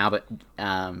on him now, but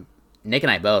Nick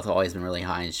and I both have always been really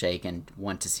high on Shake and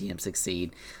want to see him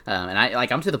succeed. And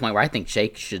I'm to the point where I think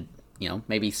Shake should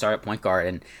maybe start at point guard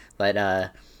and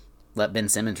let Ben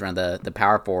Simmons run the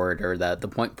power forward or the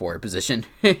point forward position,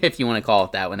 if you want to call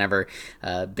it that, whenever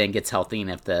Ben gets healthy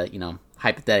and if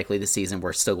hypothetically the season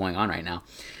we're still going on right now.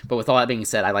 But with all that being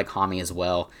said, I like Hami as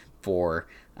well for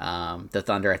the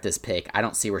Thunder at this pick. I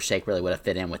don't see where Shake really would have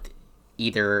fit in with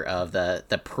either of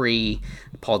the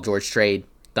pre-Paul George trade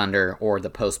Thunder or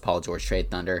the post-Paul George trade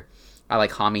Thunder. I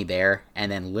like Hami there,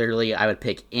 and then literally I would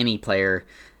pick any player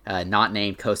not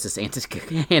named Kostas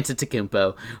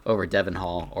Antetokounmpo over Devin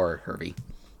Hall or Hervey.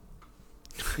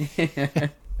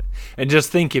 And just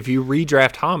think, if you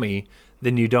redraft Hami,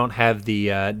 then you don't have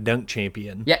the dunk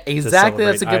champion. Yeah, exactly.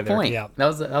 That's a good point. Yeah. That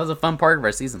was a fun part of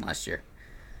our season last year.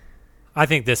 I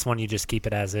think this one you just keep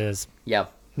it as is. Yeah.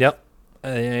 Yep.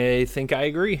 I think I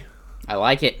agree. I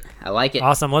like it.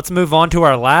 Awesome. Let's move on to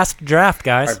our last draft,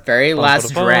 guys. Our very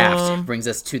last draft brings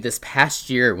us to this past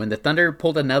year when the Thunder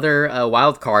pulled another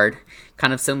wild card,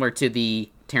 kind of similar to the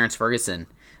Terrence Ferguson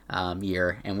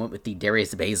year, and went with the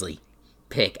Darius Bazley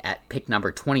pick at pick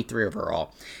number 23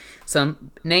 overall.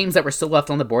 Some names that were still left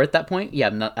on the board at that point. You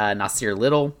have Nasir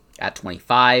Little at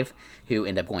 25, who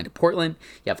ended up going to Portland.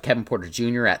 You have Kevin Porter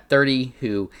Jr. at 30,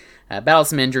 who battled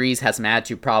some injuries, has some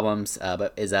attitude problems,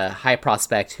 but is a high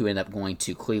prospect who ended up going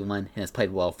to Cleveland and has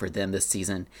played well for them this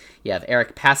season. You have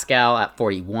Eric Pascal at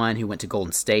 41, who went to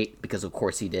Golden State, because of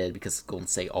course he did, because Golden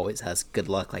State always has good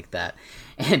luck like that.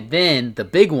 And then the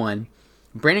big one,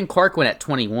 Brandon Clark went at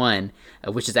 21,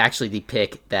 which is actually the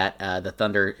pick that the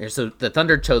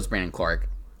Thunder chose Brandon Clark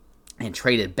and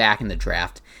traded back in the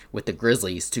draft with the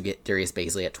Grizzlies to get Darius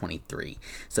Bazley at 23.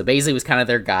 So Bazley was kind of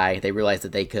their guy. They realized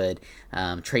that they could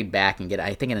trade back and get,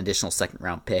 I think, an additional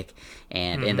second-round pick,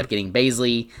 and end up getting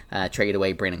Bazley, traded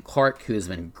away Brandon Clark, who has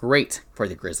been great for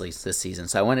the Grizzlies this season.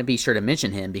 So I want to be sure to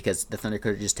mention him, because the Thunder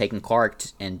could have just taken Clark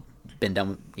and been done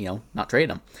with, not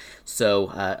traded him. So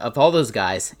of all those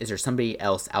guys, is there somebody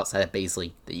else outside of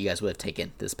Bazley that you guys would have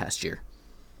taken this past year?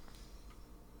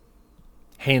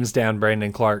 Hands down,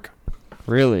 Brandon Clark.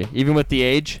 Really? Even with the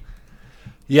age?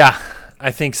 Yeah,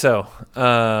 I think so.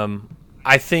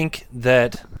 I think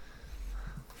that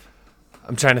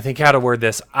I'm trying to think how to word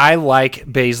this. I like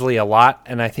Bazley a lot,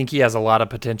 and I think he has a lot of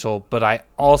potential, but I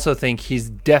also think he's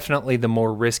definitely the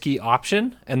more risky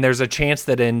option, and there's a chance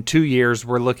that in 2 years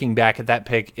we're looking back at that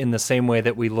pick in the same way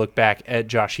that we look back at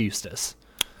Josh Eustace.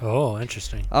 Oh,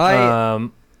 interesting.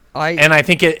 And I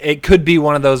think it could be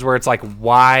one of those where it's like,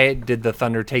 why did the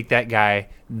Thunder take that guy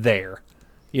there?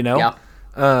 Yeah.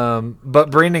 But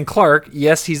Brandon Clark,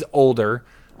 yes, he's older.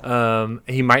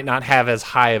 He might not have as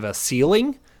high of a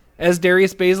ceiling as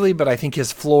Darius Bazley, but I think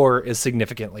his floor is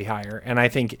significantly higher. And I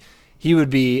think he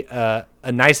would be a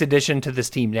nice addition to this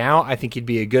team now. I think he'd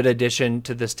be a good addition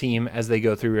to this team as they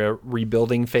go through a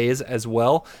rebuilding phase as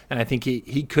well. And I think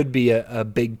he could be a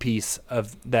big piece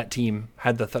of that team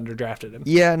had the Thunder drafted him.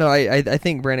 Yeah, no, I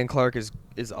think Brandon Clark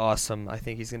is awesome. I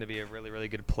think he's going to be a really, really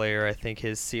good player. I think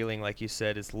his ceiling, like you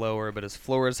said, is lower, but his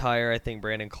floor is higher. I think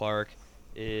Brandon Clark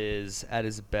is at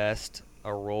his best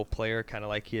a role player, kind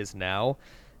of like he is now.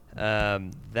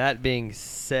 That being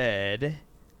said,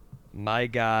 my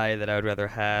guy that I would rather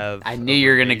have. I knew you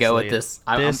were going to go with this.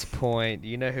 At this point,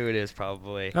 you know who it is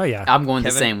probably. Oh, yeah. I'm going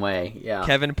the same way. Yeah.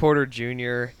 Kevin Porter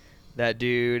Jr., that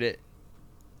dude,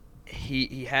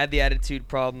 he had the attitude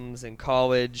problems in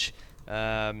college.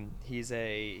 He was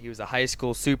a high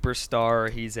school superstar.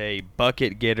 He's a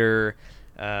bucket getter.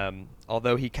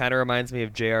 Although he kind of reminds me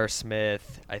of J.R.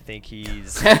 Smith, I think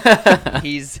he's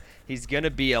going to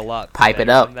be a lot better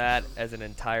than that as an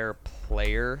entire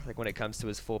player, like when it comes to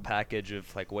his full package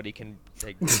of like what he can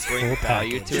bring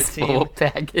value to a team. Full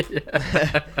package.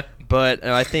 But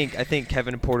I think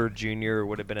Kevin Porter Jr.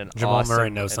 would have been an Jamal awesome. Murray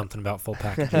knows something about full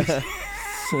packages.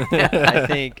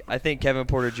 I think Kevin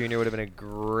Porter Jr. would have been a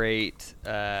great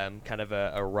kind of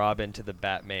a Robin to the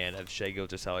Batman of Shai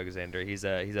Gilgeous-Alexander. He's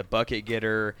a bucket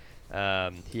getter.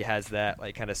 He has that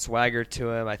like kind of swagger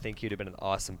to him. I think he'd have been an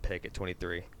awesome pick at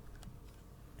 23.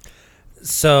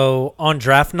 So on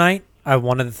draft night, I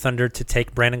wanted the Thunder to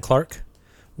take Brandon Clark.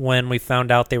 When we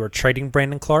found out they were trading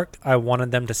Brandon Clark, I wanted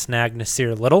them to snag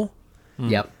Nasir Little.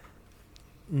 Yep.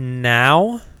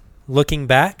 Now, looking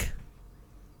back,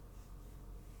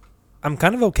 I'm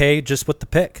kind of okay just with the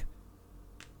pick.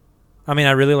 I mean,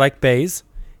 I really like Baze.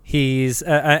 He's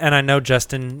and I know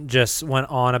Justin just went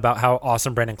on about how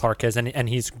awesome Brandon Clark is, and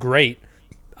he's great.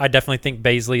 I definitely think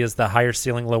Bazley is the higher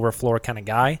ceiling, lower floor kind of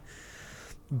guy.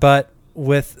 But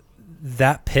with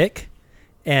that pick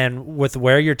and with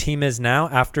where your team is now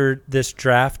after this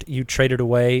draft, you traded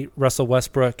away Russell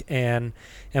Westbrook and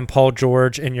Paul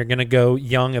George, and you're going to go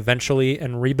young eventually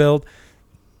and rebuild.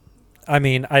 I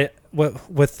mean,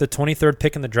 with the 23rd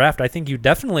pick in the draft, I think you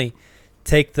definitely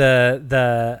take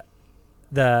the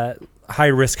high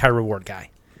risk, high reward guy.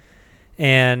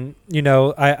 And, you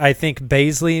know, I think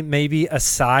Bazley, maybe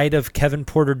aside of Kevin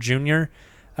Porter Jr.,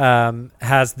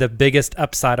 has the biggest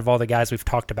upside of all the guys we've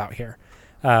talked about here.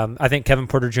 I think Kevin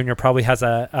Porter Jr. probably has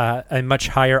a much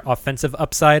higher offensive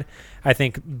upside. I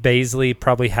think Bazley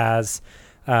probably has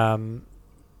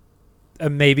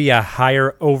maybe a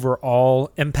higher overall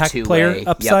impact player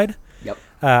upside. Yep.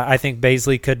 I think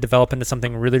Bazley could develop into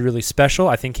something really, really special.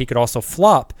 I think he could also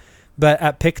flop. But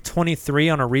at pick 23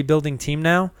 on a rebuilding team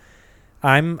now,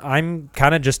 I'm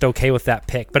kind of just okay with that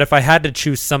pick. But if I had to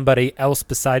choose somebody else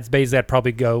besides Bazley, I'd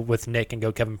probably go with Nick and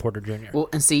go Kevin Porter Jr. Well,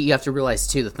 and see, you have to realize,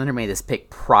 too, the Thunder made this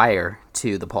pick prior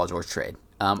to the Paul George trade.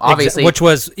 Obviously, which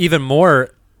was even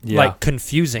more like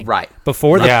confusing. Right.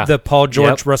 Before the Paul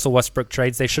George, Russell Westbrook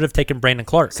trades, they should have taken Brandon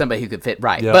Clark. Somebody who could fit,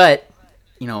 right. Yep. But,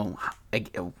 you know,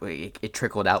 it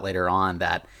trickled out later on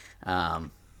that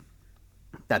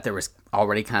that there was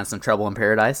already kind of some trouble in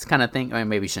paradise kind of thing. I mean,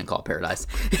 maybe you shouldn't call it paradise.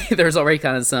 There was already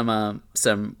kind of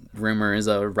some rumors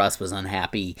Russ was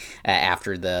unhappy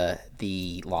after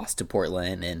the loss to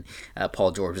Portland, and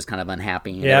Paul George was kind of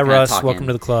unhappy. Yeah, Russ, welcome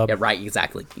to the club. Yeah, right,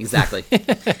 exactly.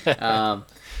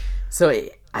 So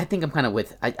I think I'm kind of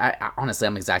with. I honestly,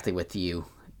 I'm exactly with you,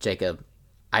 Jacob.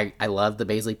 I love the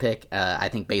Bazley pick. I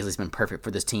think Bazley's been perfect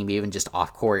for this team, even just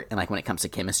off court, and like when it comes to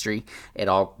chemistry, it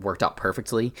all worked out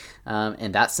perfectly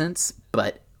in that sense.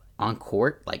 But on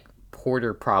court, like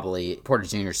Porter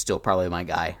Jr. is still probably my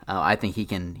guy. I think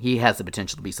he has the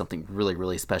potential to be something really,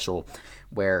 really special.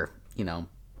 Where, you know,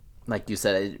 like you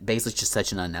said, Bazley's just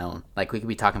such an unknown. Like, we could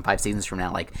be talking 5 seasons from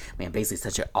now, like, man, Bazley's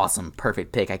such an awesome,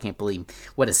 perfect pick. I can't believe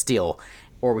what a steal.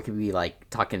 Or we could be like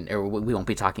talking, or we won't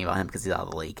be talking about him because he's out of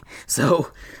the league.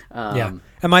 So, yeah.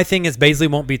 And my thing is, Bazley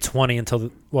won't be 20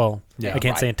 until I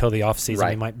can't say until the offseason. Right.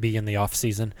 He might be in the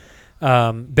offseason.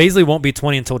 Bazley won't be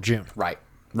 20 until June. Right.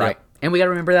 And we got to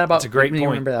remember that about. That's a great point.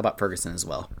 Remember that about Ferguson as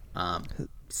well.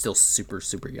 Still super,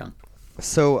 super young.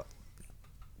 So,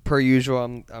 per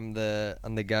usual, I'm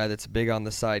the guy that's big on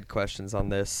the side questions on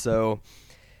this. So,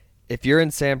 if you're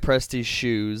in Sam Presti's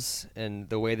shoes and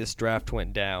the way this draft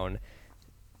went down.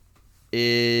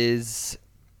 I'm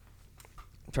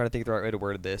trying to think of the right way to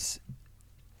word this.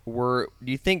 Do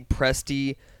you think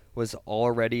Presti was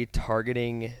already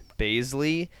targeting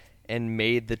Bazley and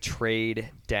made the trade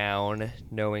down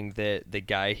knowing that the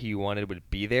guy he wanted would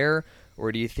be there?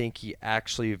 Or do you think he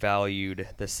actually valued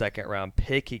the second-round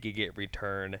pick he could get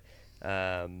returned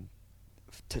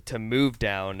to move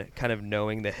down, kind of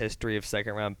knowing the history of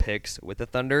second-round picks with the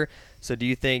Thunder? So do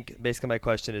you think, basically my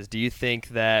question is, do you think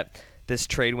that this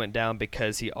trade went down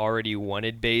because he already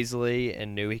wanted Bazley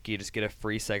and knew he could just get a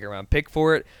free second-round pick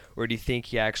for it? Or do you think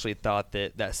he actually thought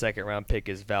that that second-round pick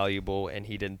is valuable and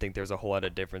he didn't think there's a whole lot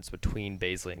of difference between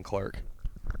Bazley and Clark?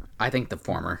 I think the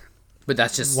former. But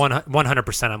that's just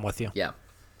 100%. I'm with you. Yeah.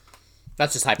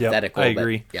 That's just hypothetical. Yep, I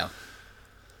agree. Yeah.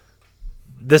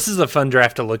 This is a fun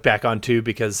draft to look back on, too,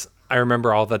 because I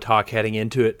remember all the talk heading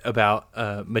into it about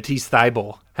Matisse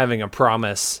Thybulle having a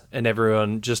promise and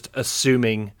everyone just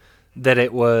assuming that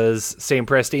it was Sam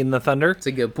Presti and the Thunder. That's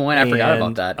a good point. I forgot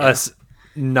about that. Yeah. Us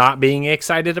not being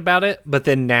excited about it, but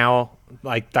then now,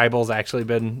 like, Thybulle's actually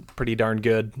been pretty darn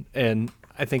good, and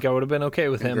I think I would have been okay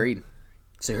with him. Agreed.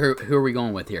 So who are we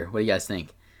going with here? What do you guys think?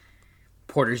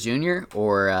 Porter Jr.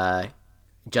 or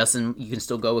Justin? You can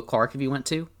still go with Clark if you want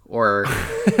to, or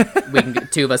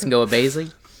two of us can go with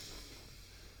Bazley.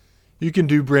 You can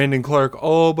do Brandon Clark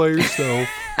all by yourself.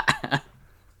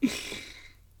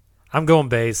 I'm going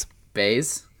Baze.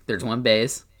 Baze. There's one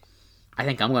Baze. I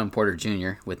think I'm going Porter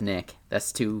Jr. with Nick.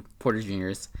 That's two Porter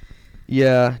Jr.'s.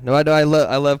 Yeah, no, I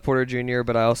love Porter Jr.,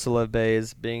 but I also love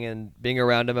Baze. Being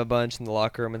around him a bunch in the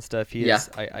locker room and stuff,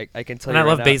 I can tell and you. I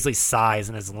love now, Bazley's size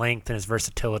and his length and his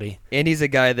versatility. And he's a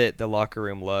guy that the locker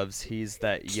room loves. He's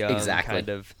that young, kind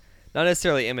of, not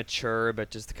necessarily immature, but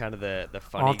just kind of the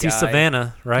funny Auntie guy.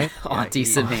 Savannah, right? Auntie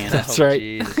Savannah. That's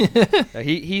right. No,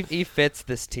 he fits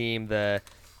this team, the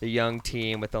young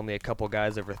team with only a couple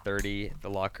guys over 30. The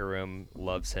locker room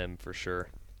loves him for sure.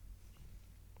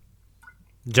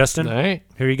 Justin, all right.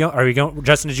 Here you go. Are you going?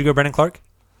 Justin, did you go Brandon Clark?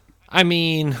 I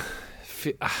mean,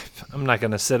 I'm not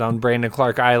going to sit on Brandon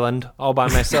Clark Island all by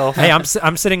myself. Hey,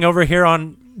 I'm sitting over here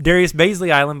on Darius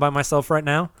Bazley Island by myself right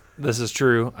now. This is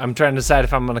true. I'm trying to decide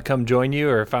if I'm going to come join you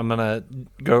or if I'm going to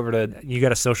go over to... You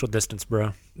got a social distance,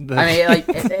 bro. I mean, like,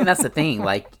 and that's the thing.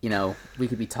 Like, we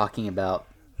could be talking about...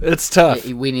 It's tough.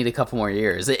 We need a couple more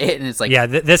years. And it's like... Yeah,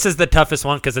 this is the toughest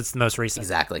one because it's the most recent.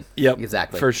 Exactly. Yep.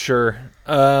 Exactly. For sure.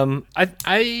 I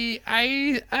think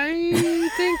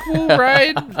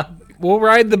we'll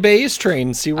ride the Baze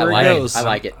train, see where it goes. I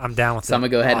like it. I'm down with it. So I'm gonna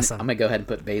go ahead and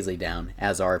put Bazley down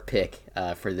as our pick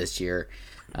for this year.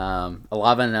 A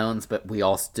lot of unknowns, but we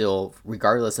all still,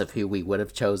 regardless of who we would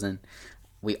have chosen,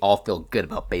 we all feel good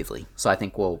about Bazley. So I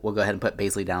think we'll go ahead and put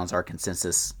Bazley down as our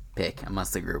consensus pick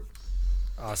amongst the group.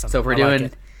 Awesome. So if we're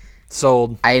doing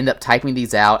sold, I end up typing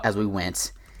these out as we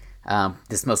went.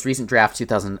 This most recent draft,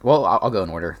 2000. Well, I'll go in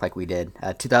order like we did.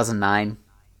 2009,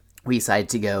 we decided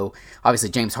to go obviously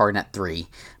James Harden at 3,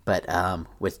 but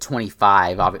with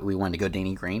 25, we wanted to go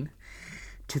Danny Green.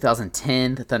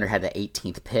 2010, the Thunder had the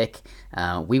 18th pick.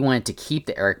 We wanted to keep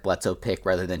the Eric Bledsoe pick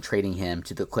rather than trading him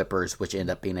to the Clippers, which ended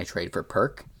up being a trade for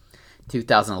Perk.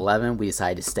 2011, we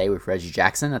decided to stay with Reggie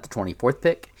Jackson at the 24th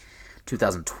pick.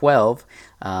 2012,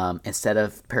 instead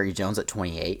of Perry Jones at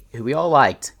 28, who we all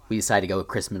liked, we decided to go with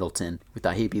Chris Middleton. We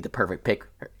thought he'd be the perfect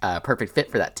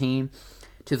fit for that team.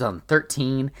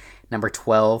 2013, number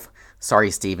 12.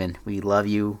 Sorry, Steven, we love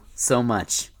you so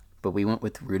much, but we went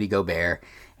with Rudy Gobert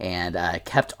and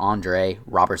kept Andre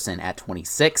Robertson at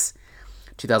 26.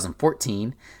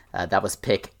 2014, that was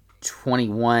pick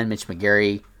 21, Mitch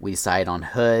McGary. We decided on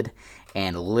Hood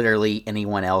and literally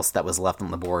anyone else that was left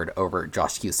on the board over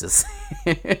Josh Husis.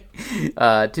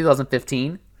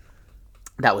 2015,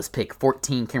 that was pick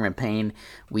 14, Cameron Payne.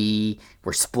 We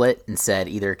were split and said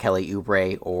either Kelly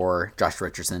Oubre or Josh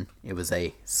Richardson. It was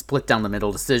a split down the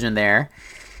middle decision there.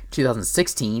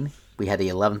 2016, we had the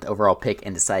 11th overall pick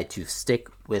and decided to stick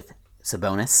with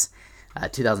Sabonis.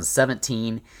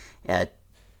 2017,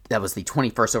 that was the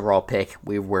 21st overall pick.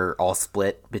 We were all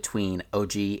split between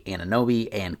OG Anunoby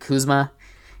and Kuzma.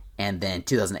 And then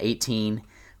 2018,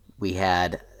 we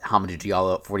had Hamidou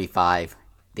Diallo at 45.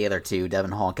 The other two,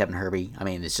 Devin Hall and Kevin Hervey. I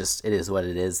mean, it is what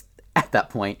it is at that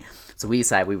point. So we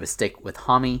decided we would stick with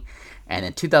Hami. And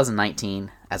in 2019,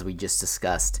 as we just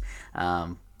discussed,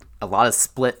 a lot of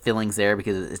split feelings there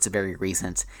because it's very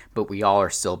recent, but we all are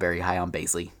still very high on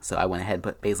Bazley. So I went ahead and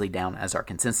put Bazley down as our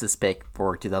consensus pick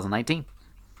for 2019.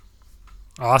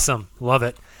 Awesome. Love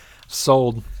it.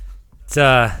 Sold. It's,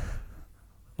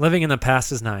 living in the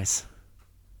past is nice.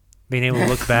 Being able to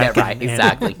look back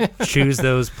and choose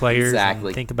those players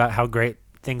and think about how great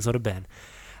things would have been.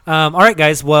 All right,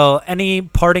 guys. Well, any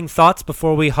parting thoughts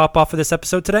before we hop off of this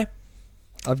episode today?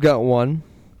 I've got one.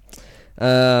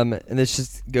 And this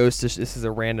just goes to, this is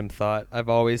a random thought. I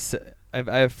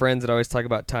have friends that always talk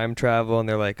about time travel, and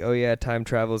they're like, oh yeah, time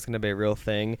travel is going to be a real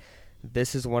thing.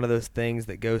 This is one of those things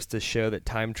that goes to show that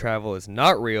time travel is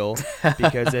not real,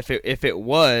 because if it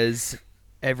was,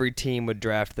 every team would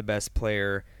draft the best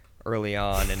player early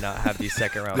on and not have these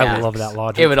second round. I picks. love that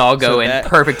logic. It would all go So in that-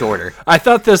 perfect order. I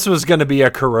thought this was going to be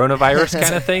a coronavirus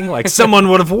kind of thing. Like someone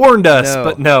would have warned us, No.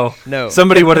 but no. No.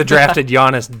 Somebody would have drafted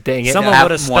Giannis. Dang it. Someone Have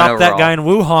would have one stopped that overall. guy in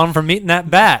Wuhan from eating that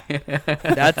bat.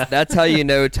 That's how you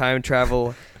know time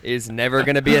travel is never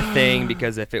going to be a thing,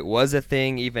 because if it was a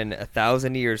thing even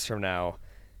 1,000 years from now,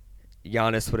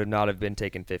 Giannis would have not have been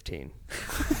taken 15.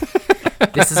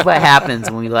 This is what happens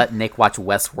when we let Nick watch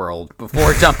Westworld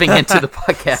before jumping into the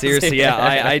podcast. Seriously, yeah,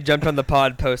 I jumped on the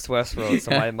pod post Westworld,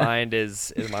 so my mind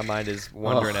is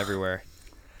wandering everywhere.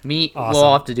 We'll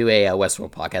Awesome. have to do a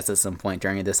Westworld podcast at some point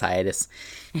during this hiatus.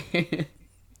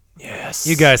 Yes.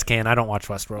 You guys can. I don't watch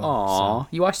Westworld. Aw,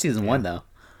 you watched season 1 though.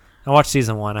 I watched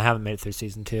season 1. I haven't made it through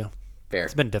season 2. Fair.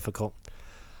 It's been difficult.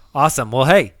 Awesome. Well,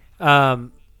 hey,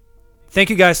 thank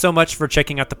you guys so much for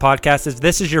checking out the podcast. If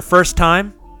this is your first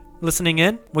time listening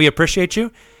in, we appreciate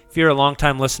you. If you're a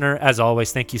longtime listener, as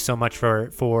always, thank you so much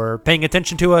for paying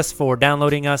attention to us, for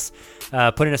downloading us,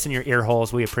 putting us in your ear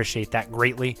holes. We appreciate that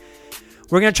greatly.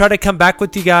 We're going to try to come back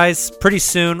with you guys pretty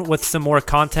soon with some more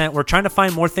content. We're trying to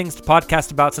find more things to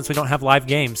podcast about since we don't have live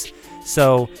games.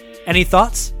 So any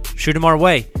thoughts? Shoot them our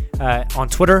way on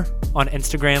Twitter, on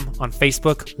Instagram, on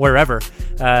Facebook, wherever.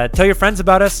 Tell your friends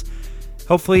about us.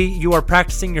 Hopefully you are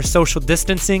practicing your social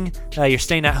distancing. You're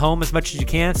staying at home as much as you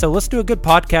can. So let's do a good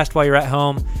podcast while you're at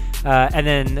home. And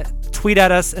then tweet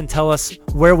at us and tell us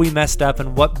where we messed up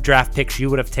and what draft picks you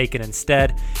would have taken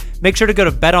instead. Make sure to go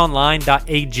to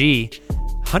betonline.ag.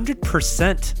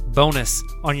 100% bonus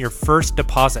on your first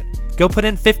deposit. Go put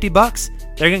in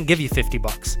 $50. They're going to give you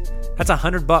 $50. That's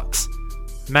 $100.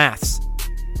 Maths.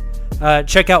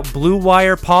 Check out Blue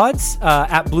Wire Pods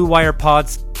at Blue Wire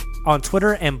Pods on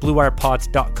Twitter and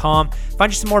BlueWirePods.com.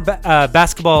 Find you some more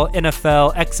basketball,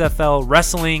 NFL, XFL,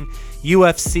 wrestling,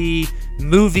 UFC,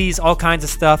 movies, all kinds of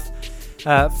stuff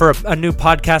for a new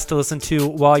podcast to listen to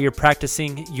while you're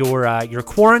practicing your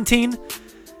quarantine.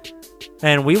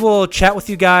 And we will chat with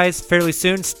you guys fairly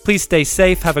soon. Please stay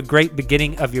safe. Have a great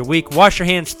beginning of your week. Wash your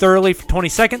hands thoroughly for 20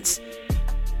 seconds.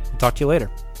 We'll talk to you later.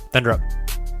 Thunder up.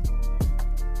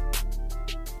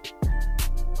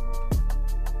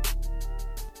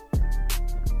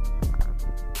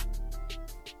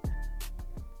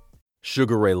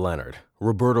 Sugar Ray Leonard,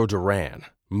 Roberto Duran,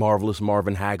 Marvelous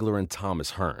Marvin Hagler, and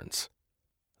Thomas Hearns.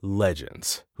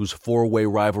 Legends, whose four-way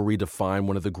rivalry defined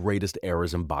one of the greatest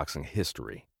eras in boxing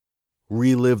history.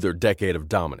 Relive their decade of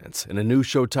dominance in a new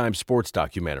Showtime sports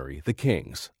documentary, The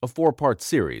Kings, a 4-part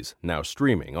series now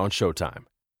streaming on Showtime.